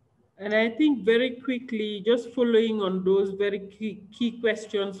 And I think very quickly, just following on those very key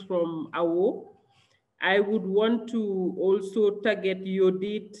questions from Awo, I would want to also target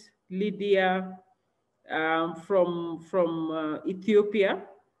Yodit, Lydia from Ethiopia.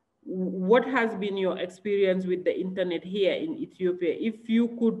 What has been your experience with the internet here in Ethiopia? If you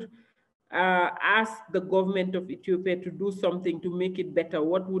could ask the government of Ethiopia to do something to make it better,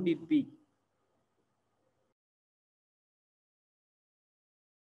 what would it be?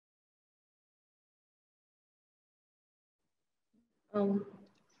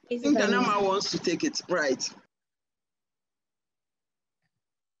 I think Anama wants to take it, right?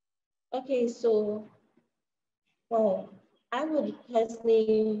 Okay, so, well, I would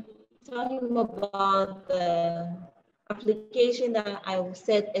personally tell him about the application that I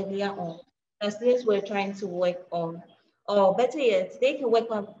said earlier on, that students were trying to work on, or better yet, they can work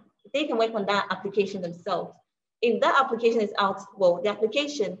on that application themselves. If that application is out, well, the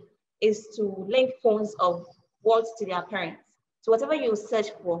application is to link phones of words to their parents. So whatever you search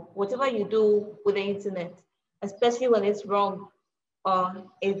for, whatever you do with the internet, especially when it's wrong or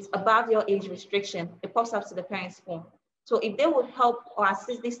it's above your age restriction, it pops up to the parents' phone. So if they would help or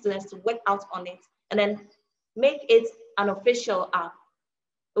assist these students to work out on it and then make it an official app,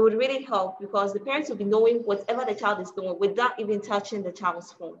 it would really help because the parents will be knowing whatever the child is doing without even touching the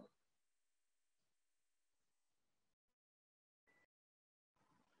child's phone.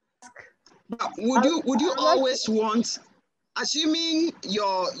 But would you always want, assuming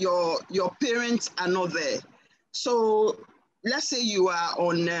your parents are not there, so let's say you are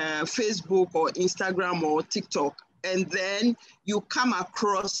on Facebook or Instagram or TikTok, and then you come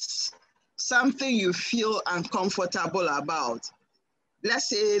across something you feel uncomfortable about. Let's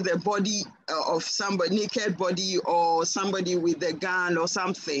say the body of somebody, naked body, or somebody with a gun or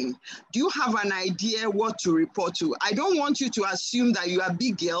something. Do you have an idea what to report to? I don't want you to assume that you are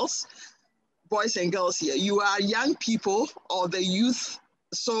big girls, boys and girls here. You are young people or the youth.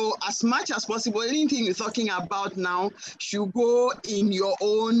 So as much as possible, anything you're talking about now should go in your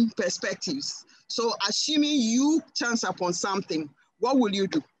own perspectives. So assuming you chance upon something, what will you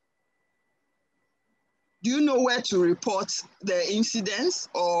do? Do you know where to report the incidents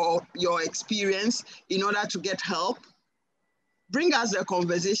or your experience in order to get help? Bring us the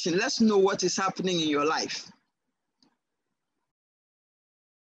conversation. Let's know what is happening in your life.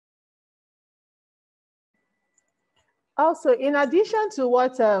 Also, in addition to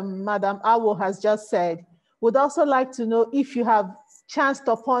what Madam Awo has just said, would also like to know if you have chanced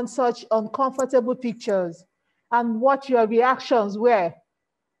upon such uncomfortable pictures and what your reactions were.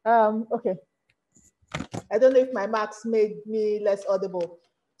 Okay. I don't know if my marks made me less audible.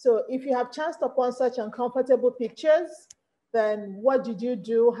 So if you have chanced upon such uncomfortable pictures, then what did you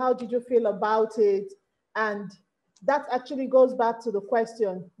do? How did you feel about it? And that actually goes back to the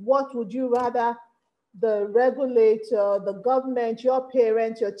question, what would you rather the regulator, the government, your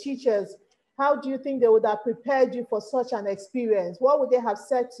parents, your teachers, how do you think they would have prepared you for such an experience? What would they have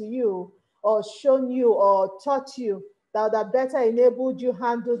said to you or shown you or taught you that would have better enabled you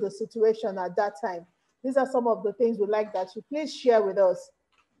handle the situation at that time? These are some of the things we'd like that you please share with us.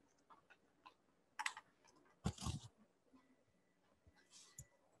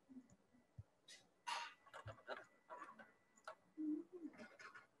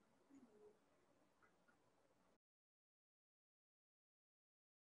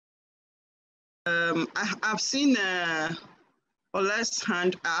 I've seen Ola's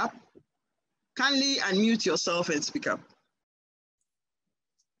hand up. Kindly unmute yourself and speak up.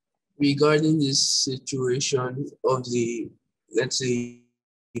 Regarding this situation of the, let's say,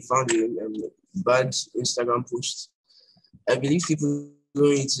 you found a bad Instagram post, I believe people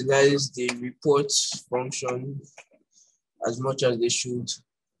don't utilize the report function as much as they should.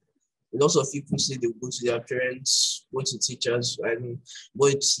 Lots of people say they go to their parents, go to teachers,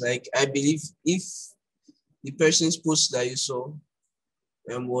 but it's like, I believe if the person's post that you saw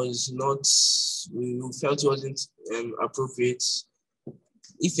was not, you felt wasn't appropriate,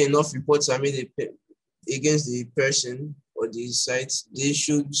 if enough reports are made against the person or the site, they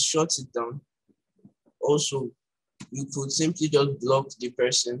should shut it down. Also, you could simply just block the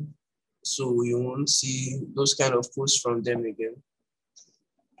person so you won't see those kind of posts from them again.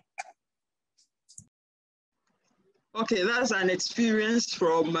 Okay, that's an experience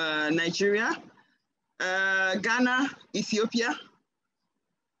from Nigeria, Ghana, Ethiopia.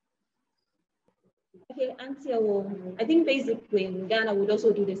 Okay, Auntie, I think basically in Ghana would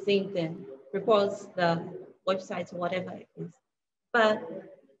also do the same thing, reports the websites or whatever it is. But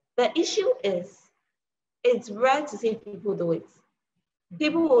the issue is, it's rare to see people do it.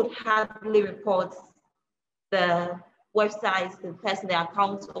 People would hardly report the websites, the person, their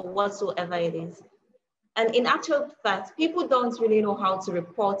accounts, or whatsoever it is. And in actual fact, people don't really know how to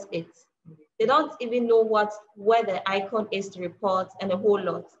report it. They don't even know where the icon is to report and a whole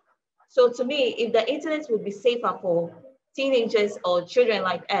lot. So to me, if the internet would be safer for teenagers or children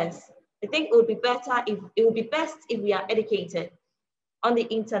like us, I think it would be best if we are educated on the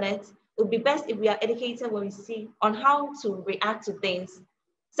internet. It would be best if we are educated when we see on how to react to things,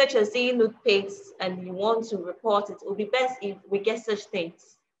 such as seeing nude pics and you want to report it. It would be best if we get such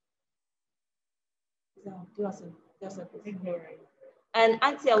things. And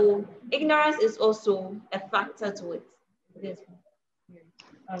Auntie, ignorance is also a factor to it. Yes.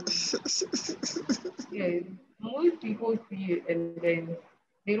 Yeah, most people see it and then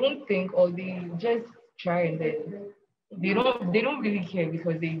they don't think, or they just try and then they don't really care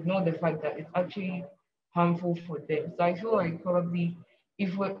because they ignore the fact that it's actually harmful for them. So I feel like probably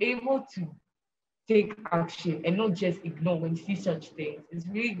if we're able to take action and not just ignore when you see such things, it's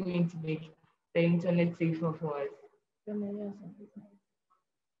really going to make the internet safer for us.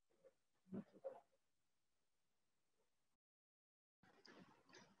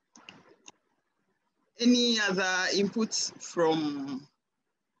 Any other inputs from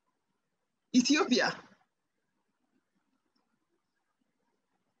Ethiopia?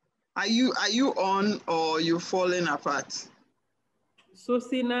 Are you on or you falling apart?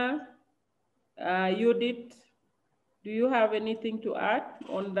 Susina, Judith, do you have anything to add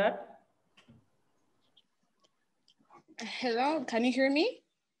on that? Hello, can you hear me?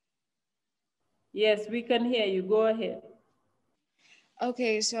 Yes, we can hear you. Go ahead.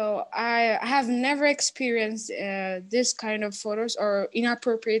 Okay, so I have never experienced this kind of photos or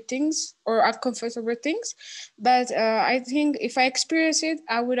inappropriate things or uncomfortable things, but I think if I experience it,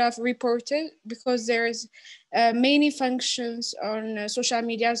 I would have reported, because there's many functions on social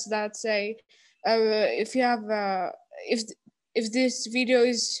medias that say if you have if this video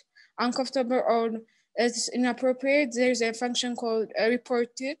is uncomfortable or it's inappropriate, there's a function called report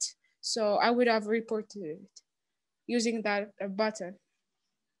it. So I would have reported it using that button.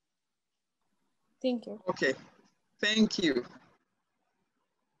 Thank you. Okay, thank you.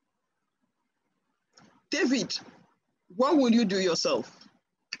 David, what would you do yourself?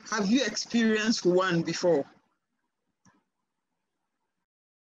 Have you experienced one before?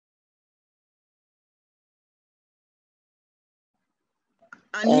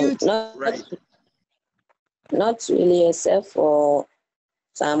 Not really, except for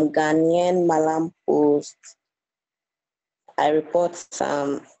some Ghanaian Malam posts. I report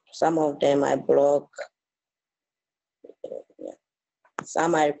some of them I block.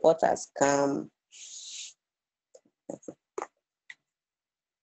 Some I report as scam.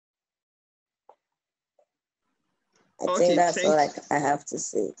 I think that's all I have to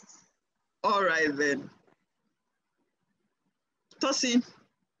say. All right then. Tosin.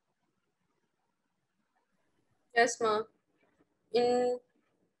 Yes, ma'am. In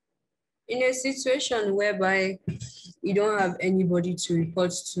a situation whereby you don't have anybody to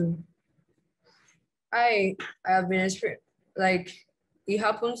report to, I have been like, it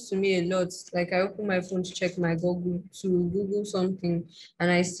happens to me a lot. Like, I open my phone to check my Google to Google something,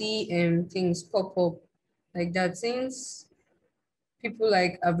 and I see things pop up like that. Since people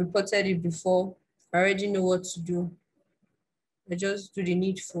like have reported it before, I already know what to do. I just do the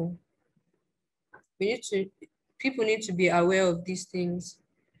needful. People need to be aware of these things.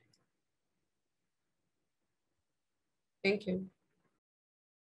 Thank you.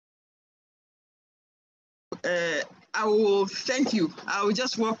 I will thank you. I will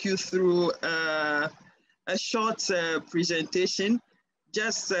just walk you through a short presentation,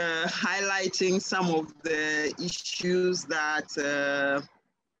 just highlighting some of the issues that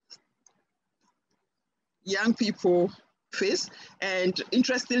young people face. And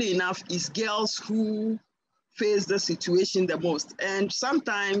interestingly enough, it's girls who face the situation the most. And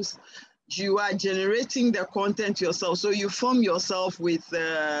sometimes you are generating the content yourself. So you form yourself with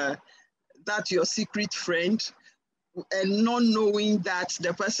that your secret friend, and not knowing that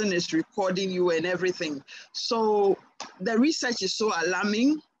the person is recording you and everything. So the research is so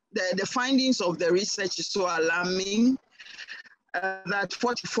alarming. The findings of the research is so alarming that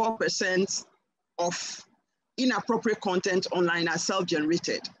 44% of inappropriate content online are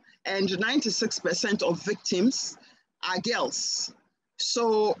self-generated, and 96% of victims are girls.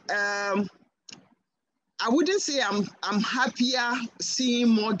 So I wouldn't say I'm happier seeing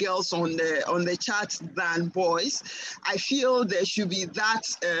more girls on the chat than boys. I feel there should be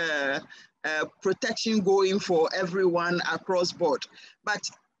that protection going for everyone across board. But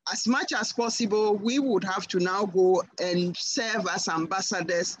as much as possible, we would have to now go and serve as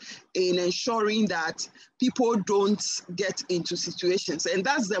ambassadors in ensuring that people don't get into situations. And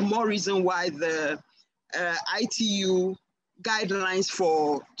that's the more reason why the ITU guidelines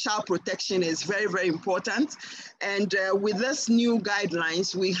for child protection is very, very important. And with this new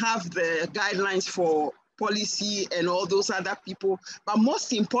guidelines, we have the guidelines for policy and all those other people, but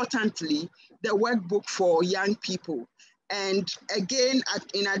most importantly, the workbook for young people. And again,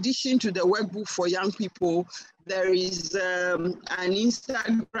 in addition to the workbook for young people, there is an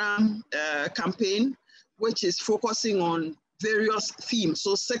Instagram campaign, which is focusing on various themes,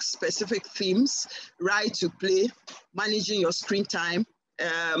 so 6 specific themes: right to play, managing your screen time,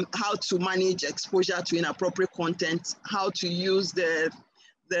 how to manage exposure to inappropriate content, how to use the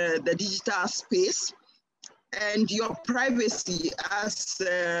digital space, and your privacy, as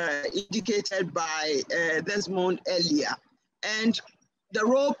indicated by Desmond earlier, and the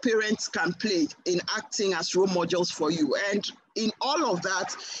role parents can play in acting as role models for you. And in all of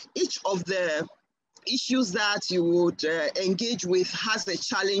that, each of the issues that you would engage with has a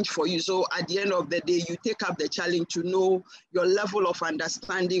challenge for you. So at the end of the day, you take up the challenge to know your level of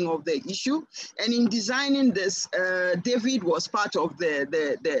understanding of the issue. And in designing this, David was part of the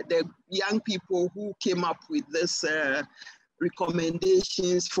young people who came up with this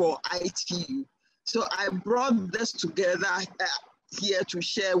recommendations for ITU. So I brought this together here to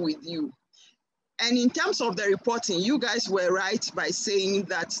share with you. And in terms of the reporting, you guys were right by saying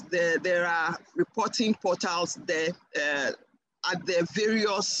that there are reporting portals there at the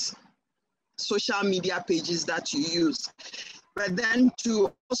various social media pages that you use. But then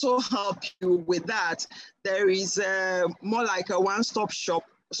to also help you with that, there is more like a one-stop shop.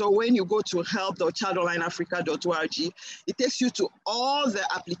 So when you go to help.childonlineafrica.org, it takes you to all the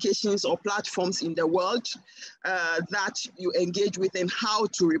applications or platforms in the world that you engage with and how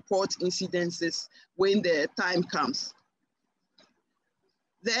to report incidences when the time comes.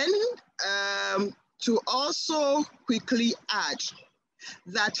 Then to also quickly add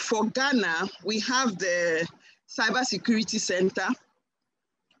that for Ghana, we have the Cybersecurity Center.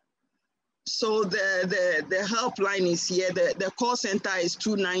 So the helpline is here. The call center is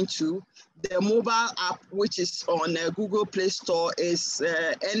 292. The mobile app, which is on Google Play Store, is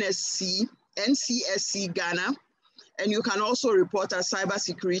NCSC Ghana. And you can also report at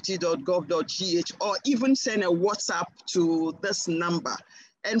cybersecurity.gov.gh or even send a WhatsApp to this number.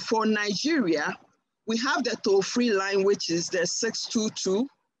 And for Nigeria, we have the toll-free line, which is the 622.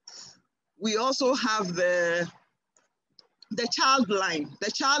 We also have the child line.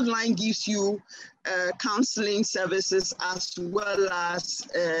 The child line gives you counseling services as well as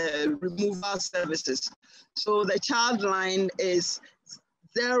removal services. So the child line is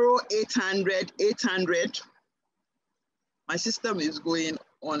 0800 800. My system is going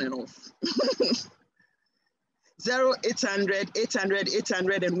on and off. 0800 800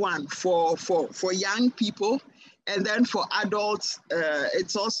 801 for young people. And then for adults,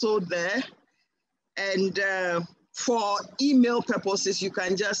 it's also there. And for email purposes, you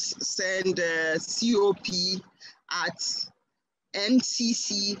can just send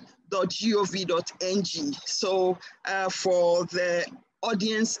cop@ncc.gov.ng. So for the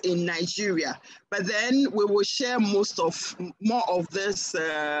audience in Nigeria, but then we will share more of this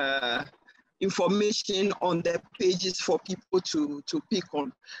information on the pages for people to pick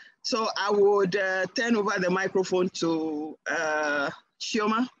on. So I would turn over the microphone to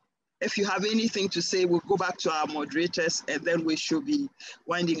Chioma. If you have anything to say, we'll go back to our moderators and then we should be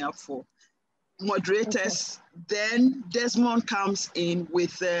winding up for moderators. Then Desmond comes in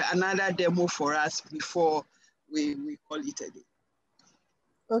with another demo for us before we call it a day.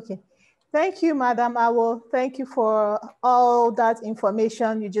 Okay. Thank you, Madam Awo. Thank you for all that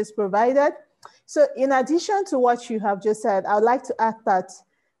information you just provided. So in addition to what you have just said, I would like to add that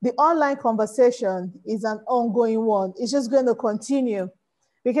the online conversation is an ongoing one. It's just going to continue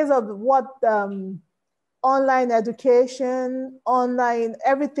because of what online education, online,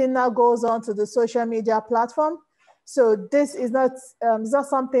 everything now goes on to the social media platform. So this is not, it's not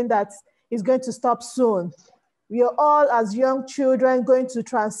something that is going to stop soon. We are all, as young children, going to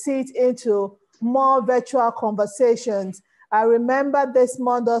transit into more virtual conversations. I remember this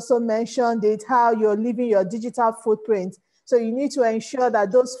month also mentioned it, how you're leaving your digital footprint. So you need to ensure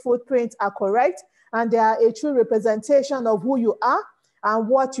that those footprints are correct and they are a true representation of who you are and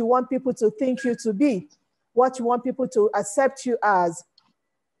what you want people to think you to be, what you want people to accept you as.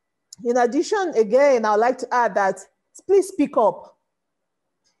 In addition, again, I'd like to add that please speak up.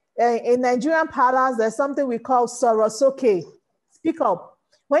 In Nigerian parlance, there's something we call sorosoke. Speak up.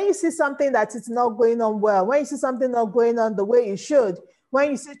 When you see something that is not going on well, when you see something not going on the way it should,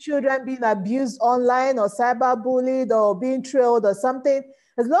 when you see children being abused online or cyberbullied or being trailed or something,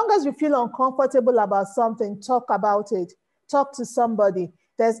 as long as you feel uncomfortable about something, talk about it. Talk to somebody.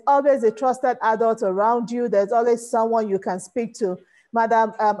 There's always a trusted adult around you. There's always someone you can speak to.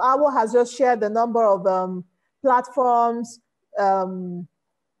 Madam Awo has just shared the number of platforms,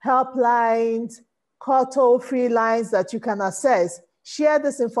 helplines, call toll-free lines that you can access. Share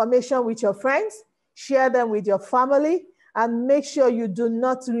this information with your friends, share them with your family, and make sure you do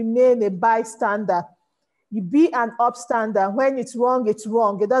not remain a bystander. You be an upstander. When it's wrong, it's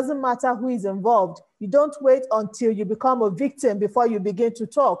wrong. It doesn't matter who is involved. You don't wait until you become a victim before you begin to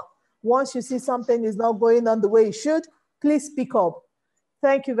talk. Once you see something is not going on the way it should, please speak up.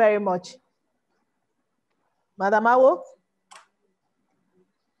 Thank you very much. Madam Awo?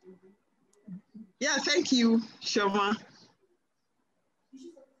 Yeah, thank you, Shoma.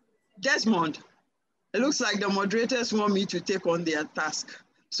 Desmond, it looks like the moderators want me to take on their task.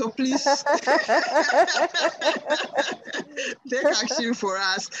 So please take action for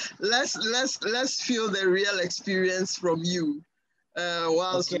us. Let's feel the real experience from you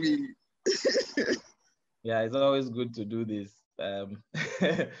whilst we. Yeah, it's always good to do this. I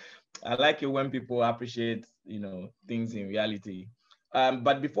like it when people appreciate, things in reality.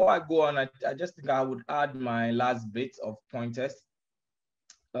 But before I go on, I just think I would add my last bit of pointers.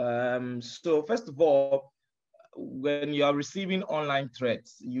 So first of all, when you are receiving online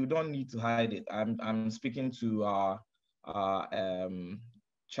threats, you don't need to hide it. I'm speaking to our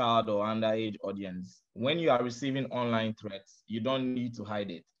child or underage audience. When you are receiving online threats, you don't need to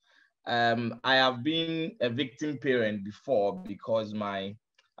hide it. I have been a victim parent before because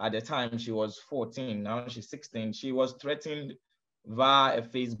at the time she was 14, now she's 16. She was threatened via a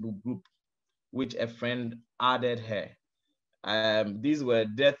Facebook group, which a friend added her. These were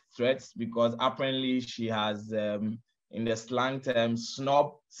death threats because apparently she has, in the slang term,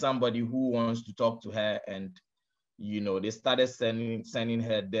 snubbed somebody who wants to talk to her, and they started sending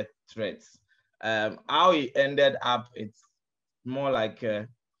her death threats. How it ended up, it's more like a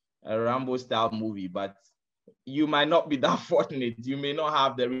Rambo style movie, but you might not be that fortunate. You may not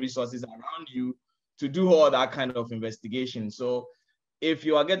have the resources around you to do all that kind of investigation. So if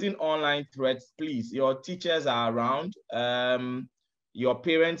you are getting online threats, please, your teachers are around, your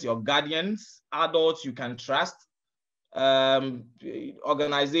parents, your guardians, adults you can trust,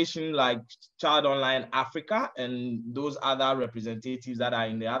 organizations like Child Online Africa and those other representatives that are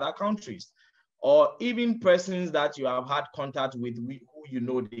in the other countries, or even persons that you have had contact with who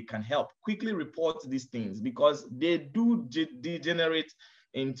they can help. Quickly report these things because they do degenerate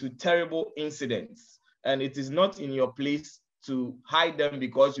into terrible incidents, and it is not in your place to hide them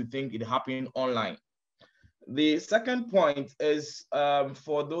because you think it happened online. The second point is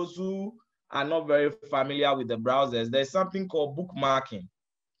for those who are not very familiar with the browsers, there's something called bookmarking.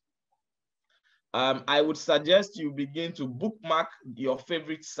 I would suggest you begin to bookmark your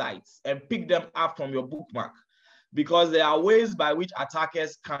favorite sites and pick them up from your bookmark, because there are ways by which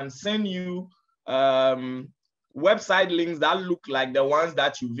attackers can send you website links that look like the ones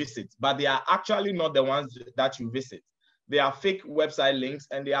that you visit, but they are actually not the ones that you visit. They are fake website links,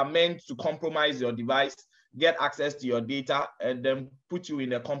 and they are meant to compromise your device, get access to your data, and then put you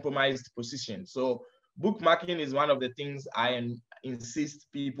in a compromised position. So bookmarking is one of the things I insist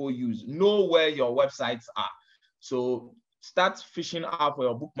people use. Know where your websites are. So start fishing out for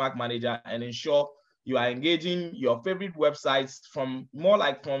your bookmark manager and ensure You are engaging your favorite websites from more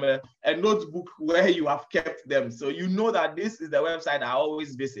like from a notebook where you have kept them. So you know that this is the website I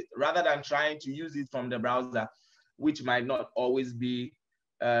always visit, rather than trying to use it from the browser, which might not always be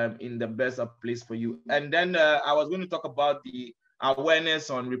in the best of place for you. And then I was going to talk about the awareness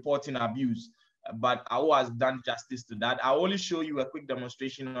on reporting abuse, but Awo has done justice to that. I'll only show you a quick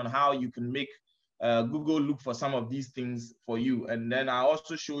demonstration on how you can make Google look for some of these things for you. And then I'll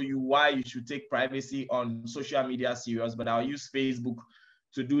also show you why you should take privacy on social media serious, but I'll use Facebook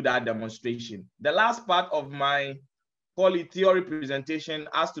to do that demonstration. The last part of my poly theory presentation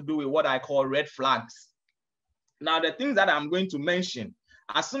has to do with what I call red flags. Now, the things that I'm going to mention,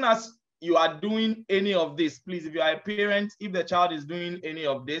 as soon as you are doing any of this, please, if you are a parent, if the child is doing any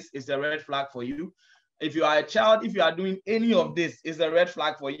of this, it's a red flag for you. If you are a child, if you are doing any of this, it's a red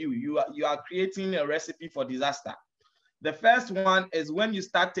flag for you. You are creating a recipe for disaster. The first one is when you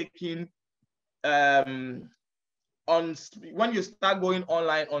start taking, when you start going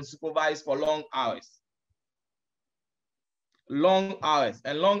online unsupervised for long hours. Long hours.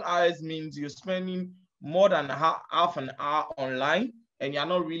 And long hours means you're spending more than half an hour online and you're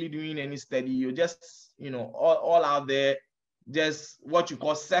not really doing any study. You're just, all out there, just what you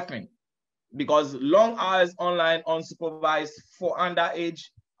call surfing. Because long hours online unsupervised for underage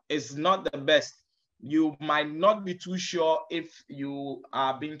is not the best. You might not be too sure if you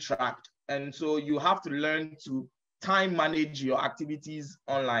are being tracked. And so you have to learn to time manage your activities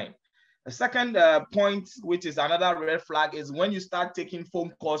online. The second point, which is another red flag, is when you start taking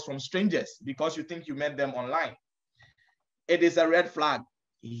phone calls from strangers because you think you met them online. It is a red flag,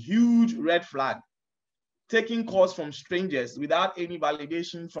 a huge red flag. Taking calls from strangers without any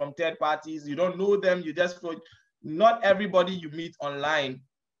validation from third parties. You don't know them. You just feel not everybody you meet online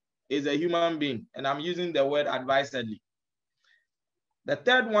is a human being. And I'm using the word advisedly. The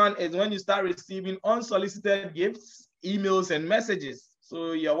third one is when you start receiving unsolicited gifts, emails, and messages.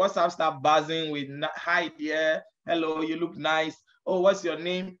 So your WhatsApp start buzzing with, hi dear, hello, you look nice. Oh, what's your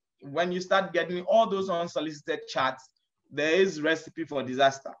name? When you start getting all those unsolicited chats, there is recipe for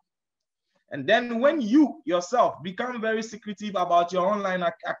disaster. And then when you yourself become very secretive about your online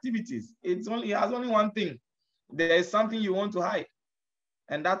activities, it has only one thing. There is something you want to hide,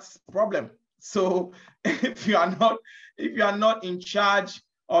 and that's the problem. So if you are not in charge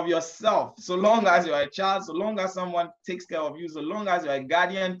of yourself, so long as you're a child, so long as someone takes care of you, so long as you're a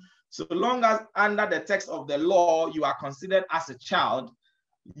guardian, so long as under the text of the law you are considered as a child,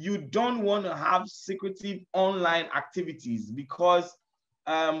 you don't want to have secretive online activities, because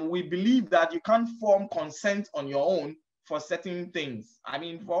we believe that you can't form consent on your own for certain things. I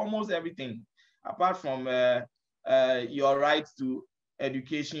mean, for almost everything, apart from your right to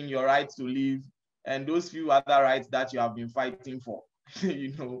education, your right to live, and those few other rights that you have been fighting for,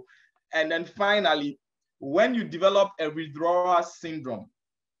 And then finally, when you develop a withdrawal syndrome,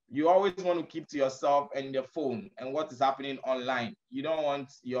 you always want to keep to yourself and your phone and what is happening online. You don't want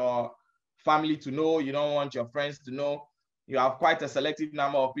your family to know. You don't want your friends to know. You have quite a selective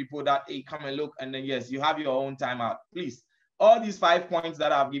number of people that, hey, come and look. And then, yes, you have your own timeout. Please, all these 5 points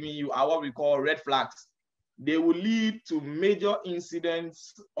that I've given you are what we call red flags. They will lead to major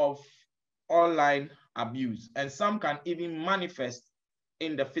incidents of online abuse. And some can even manifest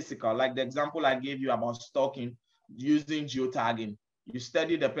in the physical, like the example I gave you about stalking using geotagging. You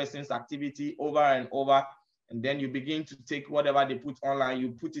study the person's activity over and over, and then you begin to take whatever they put online,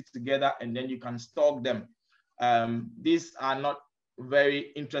 you put it together, and then you can stalk them. These are not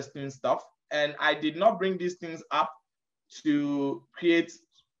very interesting stuff. And I did not bring these things up to create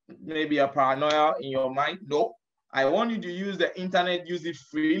maybe a paranoia in your mind. No, I want you to use the internet, use it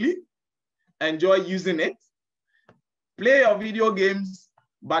freely, enjoy using it, play your video games,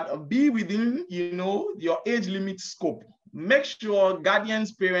 but be within, your age limit scope. Make sure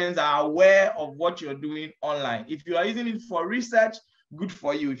guardians, parents are aware of what you're doing online. If you are using it for research, good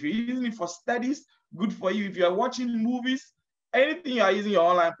for you. If you're using it for studies, good for you. If you're watching movies, anything you are using your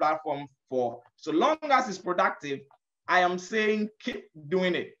online platform for, so long as it's productive, I am saying keep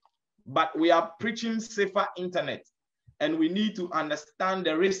doing it. But we are preaching safer internet, and we need to understand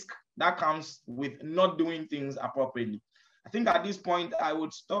the risk that comes with not doing things appropriately. I think at this point, I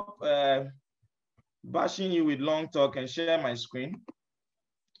would stop bashing you with long talk and share my screen.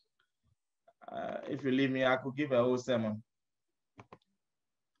 If you leave me, I could give a whole sermon.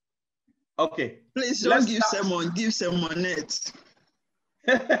 Okay. Please don't give sermon, give sermonette.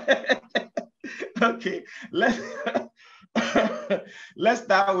 Okay, let's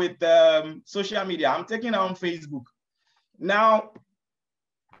start with social media. I'm taking on Facebook. Now,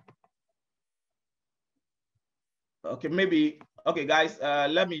 okay, maybe Okay, guys,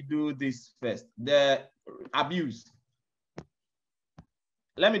 let me do this first. The abuse.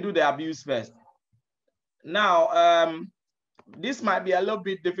 Let me do the abuse first. Now, this might be a little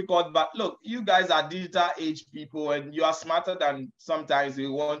bit difficult, but look, you guys are digital age people and you are smarter than sometimes we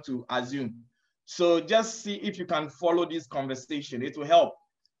want to assume. So just see if you can follow this conversation. It will help.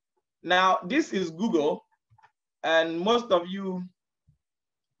 Now, this is Google, and most of you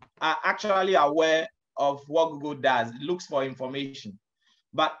are actually aware of what Google does. It looks for information.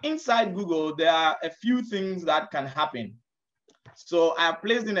 But inside Google, there are a few things that can happen. So I have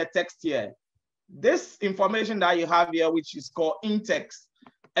placed in a text here. This information that you have here, which is called in-text,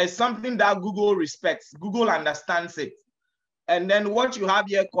 is something that Google respects. Google understands it. And then what you have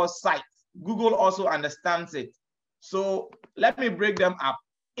here called site, Google also understands it. So let me break them up.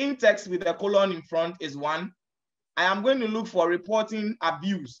 In-text with a colon in front is one. I am going to look for reporting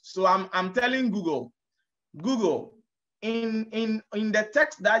abuse. So I'm telling Google, in the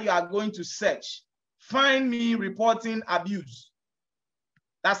text that you are going to search, find me reporting abuse.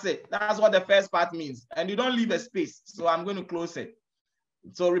 That's it. That's what the first part means. And you don't leave a space. So I'm going to close it.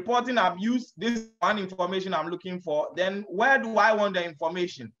 So reporting abuse, this is one information I'm looking for. Then where do I want the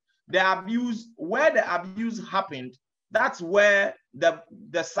information? The abuse, where the abuse happened, that's where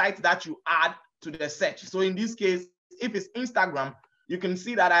the site that you add to the search. So in this case, if it's Instagram, you can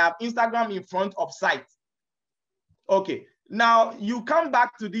see that I have Instagram in front of site. Okay, now you come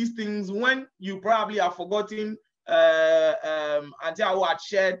back to these things when you probably have forgotten until I had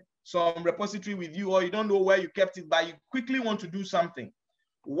shared some repository with you, or you don't know where you kept it, but you quickly want to do something.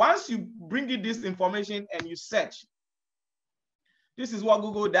 Once you bring in this information and you search, this is what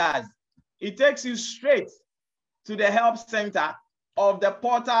Google does. It takes you straight to the help center of the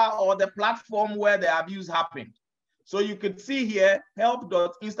portal or the platform where the abuse happened. So you could see here,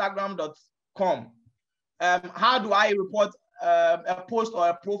 help.instagram.com. How do I report a post or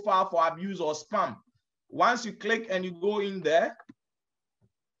a profile for abuse or spam? Once you click and you go in there,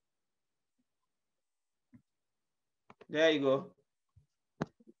 there you go.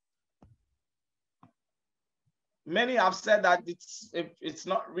 Many have said that it's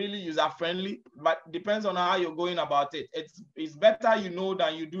not really user-friendly, but depends on how you're going about it. It's better you know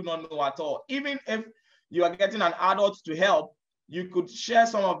than you do not know at all. Even if you are getting an adult to help, you could share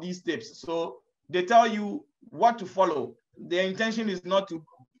some of these tips. So they tell you what to follow. The intention is not to,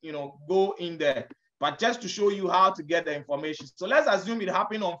 go in there, but just to show you how to get the information. So let's assume it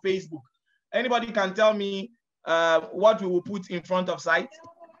happened on Facebook. Anybody can tell me what we will put in front of site?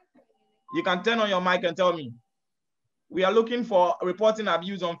 You can turn on your mic and tell me. We are looking for reporting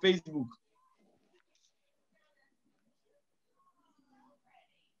abuse on Facebook.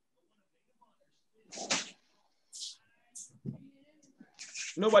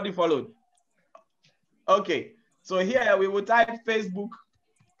 Nobody followed. Okay, so here we will type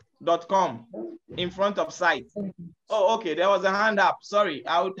facebook.com in front of site. Oh, okay, there was a hand up. Sorry,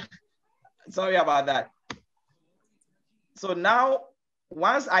 sorry about that. So now,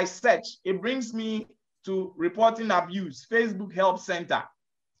 once I search, it brings me to reporting abuse, Facebook Help Center.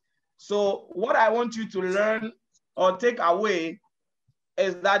 So what I want you to learn or take away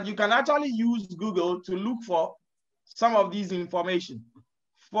is that you can actually use Google to look for some of these information.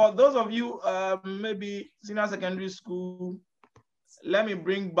 For those of you, maybe senior secondary school, let me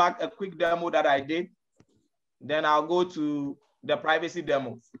bring back a quick demo that I did. Then I'll go to the privacy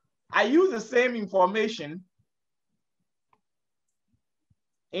demo. I use the same information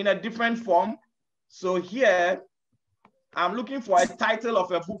in a different form. So here, I'm looking for a title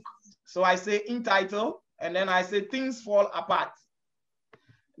of a book. So I say in title, and then I say things fall apart.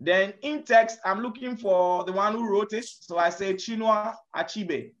 Then in text, I'm looking for the one who wrote it. So I say Chinua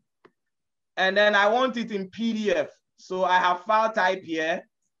Achebe. And then I want it in PDF. So I have file type here,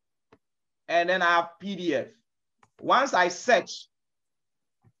 and then I have PDF. Once I search,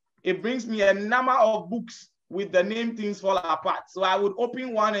 it brings me a number of books with the name Things Fall Apart. So I would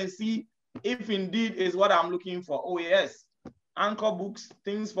open one and see if indeed is what I'm looking for. Oh yes, Anchor Books,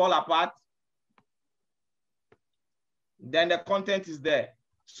 Things Fall Apart. Then the content is there.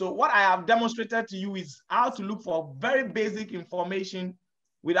 So what I have demonstrated to you is how to look for very basic information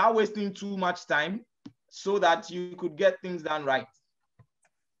without wasting too much time so that you could get things done right.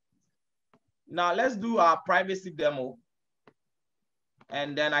 Now let's do our privacy demo,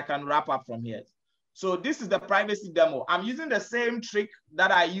 and then I can wrap up from here. So this is the privacy demo. I'm using the same trick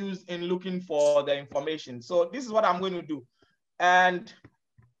that I use in looking for the information. So this is what I'm going to do. And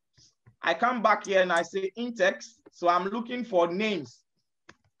I come back here and I say in text. So I'm looking for names.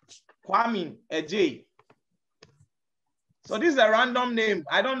 Kwame Ej. So this is a random name.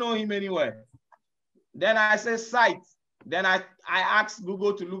 I don't know him anywhere. Then I say site. Then I asked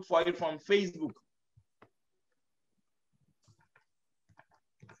Google to look for it from Facebook.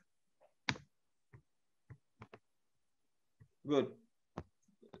 Good.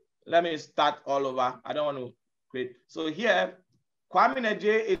 Let me start all over. I don't want to create. So here, Kwame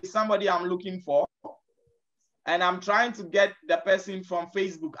Neje is somebody I'm looking for. And I'm trying to get the person from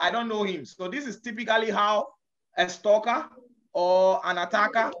Facebook. I don't know him. So this is typically how a stalker or an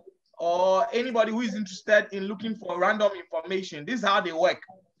attacker or anybody who is interested in looking for random information, this is how they work.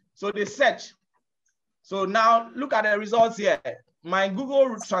 So they search. So now look at the results here. My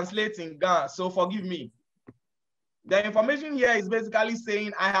Google translates in Ghana, so forgive me. The information here is basically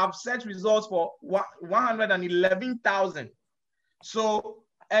saying I have search results for 111,000. So,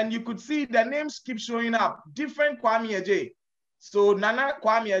 and you could see the names keep showing up, different Kwame Eje. So Nana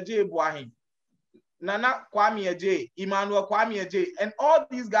Kwame Eje Buahin, Nana Kwame Eje, Emmanuel Kwame Eje, and all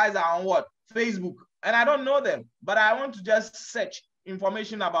these guys are on what? Facebook. And I don't know them, but I want to just search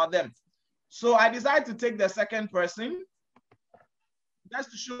information about them. So I decided to take the second person,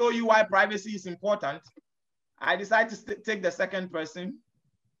 just to show you why privacy is important. I decided to take the second person.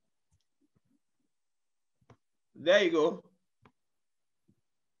 There you go.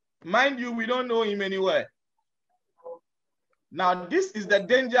 Mind you, we don't know him anywhere. Now, this is the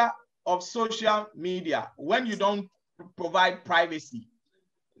danger of social media when you don't provide privacy.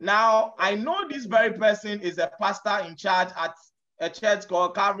 Now, I know this very person is a pastor in charge at a church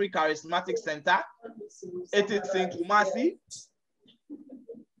called Calvary Charismatic Center. It is in Kumasi.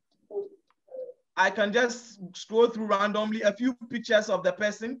 I can just scroll through randomly a few pictures of the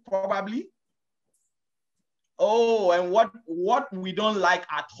person, probably. Oh, and what we don't like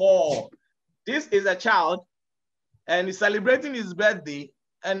at all. This is a child and he's celebrating his birthday,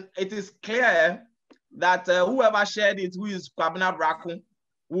 and it is clear that whoever shared it, who is Kwabena Braku,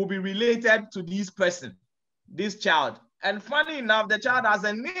 will be related to this person, this child. And funny enough, the child has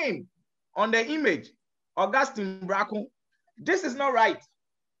a name on the image, Augustine Braku. This is not right.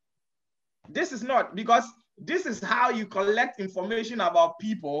 This is not, because this is how you collect information about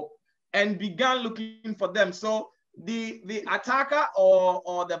people and began looking for them. So the attacker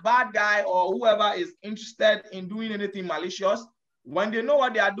or the bad guy or whoever is interested in doing anything malicious, when they know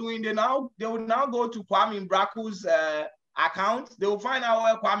what they are doing, they will now go to Kwame Braku's account. They will find out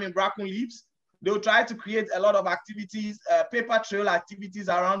where Kwame Braku lives. They will try to create a lot of activities, paper trail activities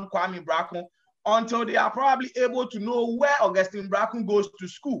around Kwame Braku, until they are probably able to know where Augustine Braku goes to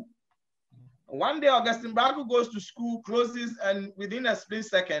school. One day, Augustine Braku goes to school, closes, and within a split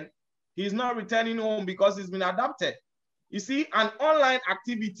second, he's not returning home because he's been adopted. You see, an online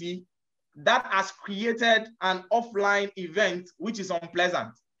activity that has created an offline event, which is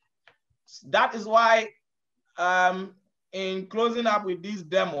unpleasant. That is why, in closing up with this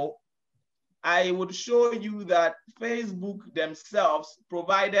demo, I would show you that Facebook themselves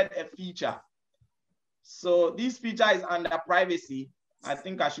provided a feature. So this feature is under privacy. I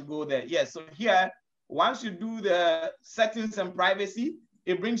think I should go there. Yes, so here, once you do the settings and privacy,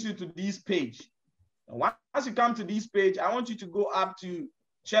 it brings you to this page. And once you come to this page, I want you to go up to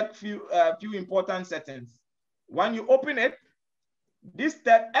check few important settings. When you open it,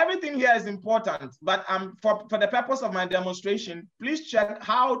 everything here is important, but for the purpose of my demonstration, please check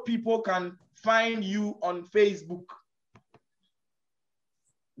how people can find you on Facebook.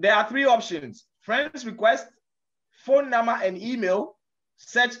 There are three options: friends request, phone number and email,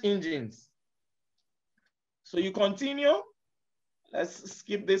 search engines. So you continue. Let's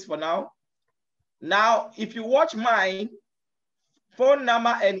skip this for now. Now, if you watch mine, phone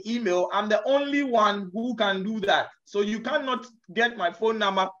number and email, I'm the only one who can do that. So you cannot get my phone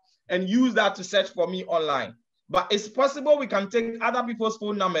number and use that to search for me online. But it's possible we can take other people's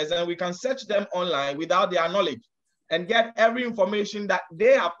phone numbers and we can search them online without their knowledge and get every information that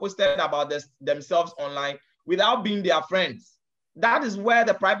they have posted about themselves online without being their friends. That is where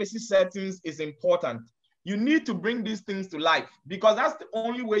the privacy settings is important. You need to bring these things to life because that's the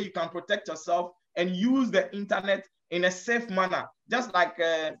only way you can protect yourself and use the internet in a safe manner. Just like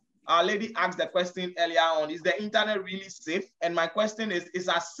our lady asked the question earlier on, is the internet really safe? And my question is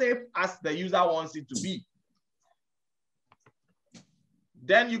as safe as the user wants it to be.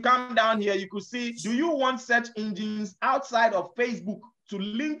 Then you come down here, you could see, do you want search engines outside of Facebook to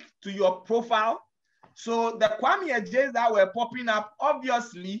link to your profile? So the Kwame Ejes that were popping up,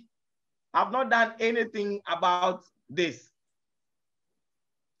 obviously, have not done anything about this.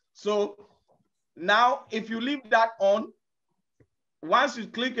 So now, if you leave that on, once you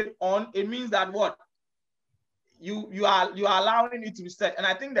click it on, it means that what? You are allowing it to be set. And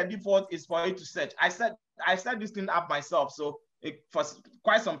I think the default is for it to search. I set this thing up myself, so for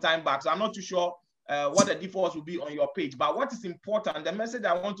quite some time back. So I'm not too sure what the defaults will be on your page. But what is important, the message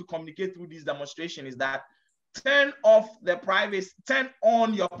I want to communicate through this demonstration is that turn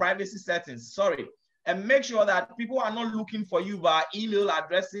on your privacy settings, and make sure that people are not looking for you via email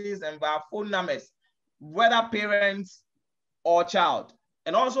addresses and via phone numbers, whether parents or child.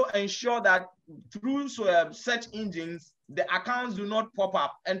 And also ensure that through search engines, the accounts do not pop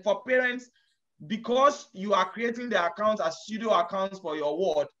up. And for parents, because you are creating the accounts as pseudo accounts for your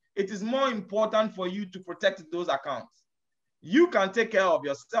ward, it is more important for you to protect those accounts. You can take care of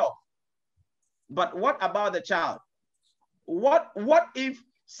yourself, but what about the child? What if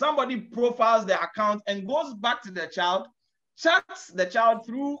somebody profiles the account and goes back to the child, chats the child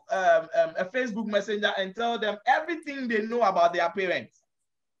through a Facebook Messenger and tell them everything they know about their parents?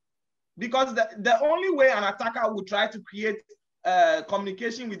 Because the only way an attacker would try to create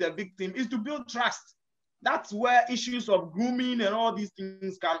communication with the victim is to build trust. That's where issues of grooming and all these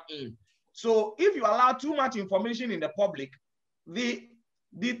things come in. So if you allow too much information in the public, the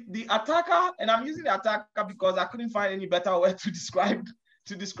attacker, and I'm using the attacker because I couldn't find any better word to describe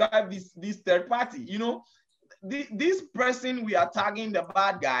this third party. You know, this person we are tagging, the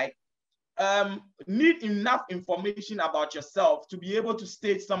bad guy, need enough information about yourself to be able to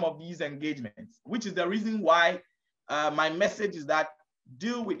stage some of these engagements, which is the reason why my message is that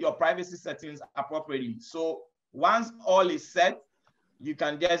deal with your privacy settings appropriately. So once all is set, you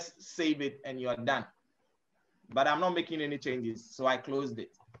can just save it and you're done. But I'm not making any changes, so I closed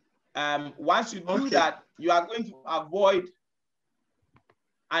it. Once you do that, you are going to avoid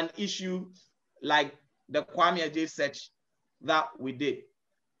an issue like the Kwame Ajay search that we did.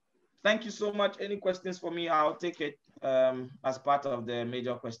 Thank you so much. Any questions for me? I'll take it as part of the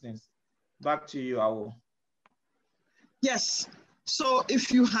major questions. Back to you, Awo. Yes. So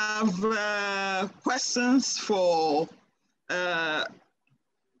if you have questions for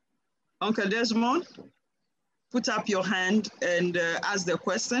Uncle Desmond, put up your hand and ask the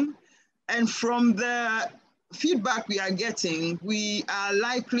question. And from the feedback we are getting, we are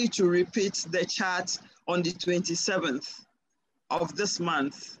likely to repeat the chat on the 27th of this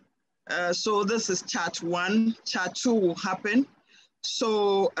month. So this is chat 1. Chat 2 will happen.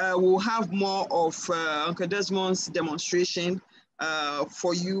 So we'll have more of Uncle Desmond's demonstration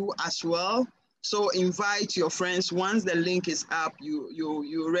for you as well. So invite your friends. Once the link is up,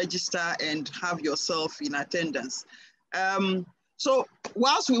 you register and have yourself in attendance. So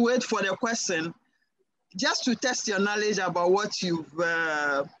whilst we wait for the question, just to test your knowledge about what you've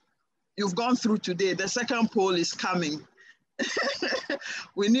gone through today, the second poll is coming.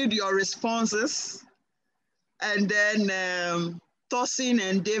 We need your responses. And then Tosin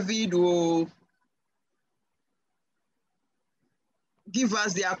and David will give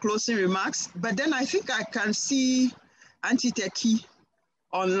us their closing remarks. But then I think I can see Auntie Teki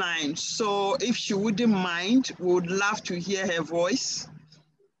online. So if she wouldn't mind, we would love to hear her voice.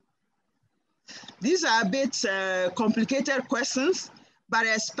 These are a bit complicated questions, but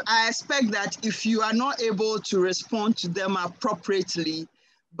I expect that if you are not able to respond to them appropriately,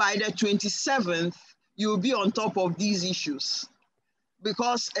 by the 27th, you'll be on top of these issues.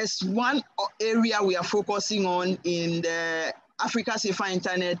 Because it's one area we are focusing on in the Africa Safer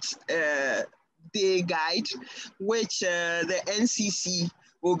Internet Day Guide, which the NCC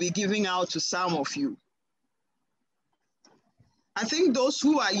will be giving out to some of you. I think those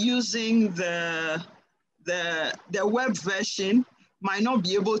who are using the web version might not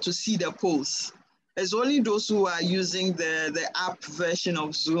be able to see the polls. It's only those who are using the app version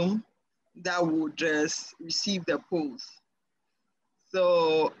of Zoom that would receive the polls.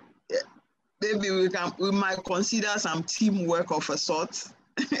 So maybe we might consider some teamwork of a sort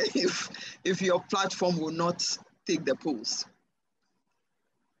if your platform will not take the polls.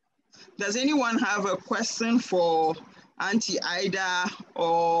 Does anyone have a question for Auntie Ida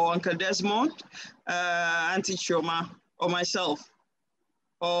or Uncle Desmond, Auntie Choma, or myself,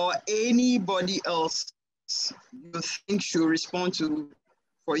 or anybody else you think should respond to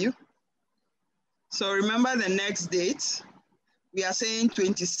for you? So remember the next date. We are saying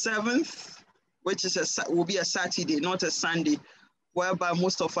 27th, which is will be a Saturday, not a Sunday, whereby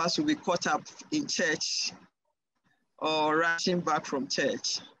most of us will be caught up in church or rushing back from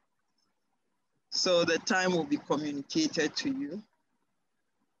church. So the time will be communicated to you,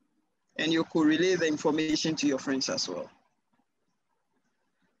 and you could relay the information to your friends as well.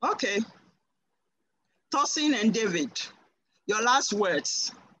 Okay. Tosin and David, your last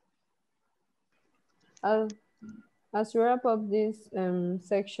words. As we wrap up this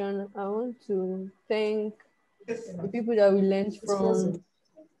section, I want to thank the people that we learned from.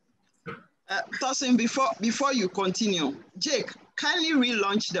 Tosin, before you continue, Jake, kindly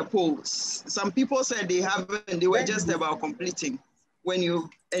relaunch the polls. Some people said they haven't, they were just about completing when you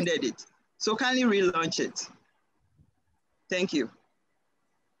ended it. So kindly relaunch it. Thank you.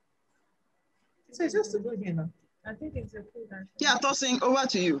 So it's just to go here now. I think it's a full answer. Yeah, Tosin, over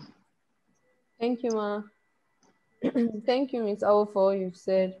to you. Thank you, Ma. Thank you, Ms. Awo, for all you've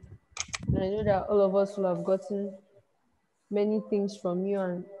said. And I know that all of us will have gotten many things from you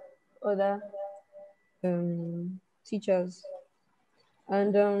and other teachers.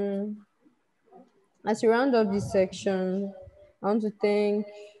 And as we round up this section, I want to thank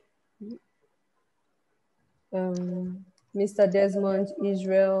Mr. Desmond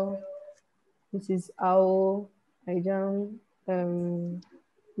Israel, Mrs. Awo, Aijam,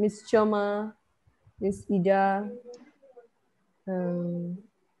 Miss Choma, Miss Ida, and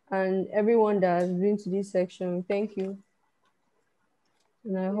everyone that has been to this section. Thank you.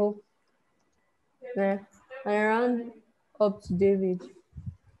 And I hope that I round up to David.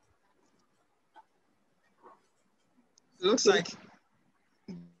 Looks like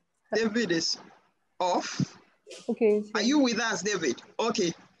David is off. Okay. Are you with us, David?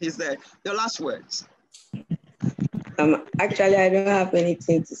 Okay, he's there. Your last words. Actually, I don't have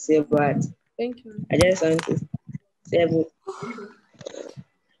anything to say, but thank you. I just want to say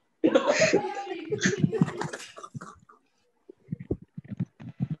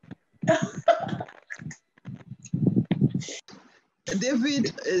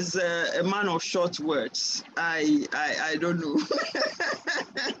David is a man of short words. I don't know.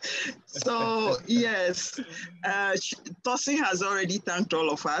 So yes, Tosin has already thanked all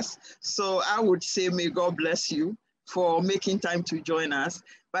of us. So I would say, may God bless you for making time to join us.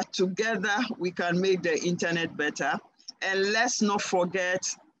 But together we can make the internet better. And let's not forget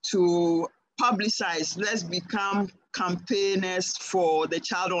to publicize. Let's become campaigners for the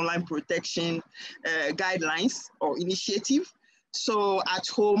Child Online Protection Guidelines or Initiative. So at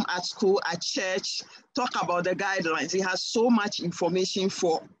home, at school, at church, talk about the guidelines. It has so much information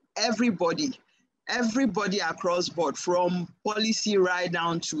for everybody across board, from policy right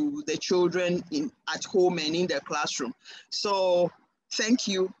down to the children at home and in the classroom. So thank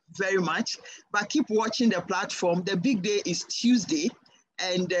you very much, but keep watching the platform. The big day is Tuesday,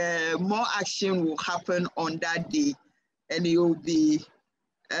 and more action will happen on that day, and it will be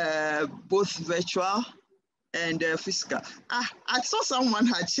both virtual and physical. I saw someone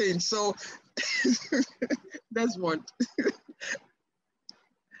had changed, so that's one.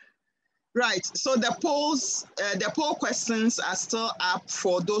 Right, so the poll questions are still up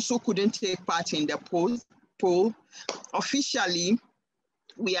for those who couldn't take part in the poll. Officially,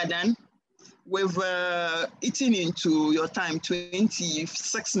 we are done. We've eaten into your time,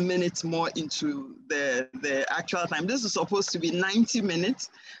 26 minutes more into the actual time. This is supposed to be 90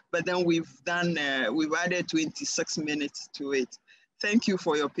 minutes, but then we've added 26 minutes to it. Thank you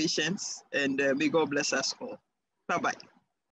for your patience, and may God bless us all. Bye-bye.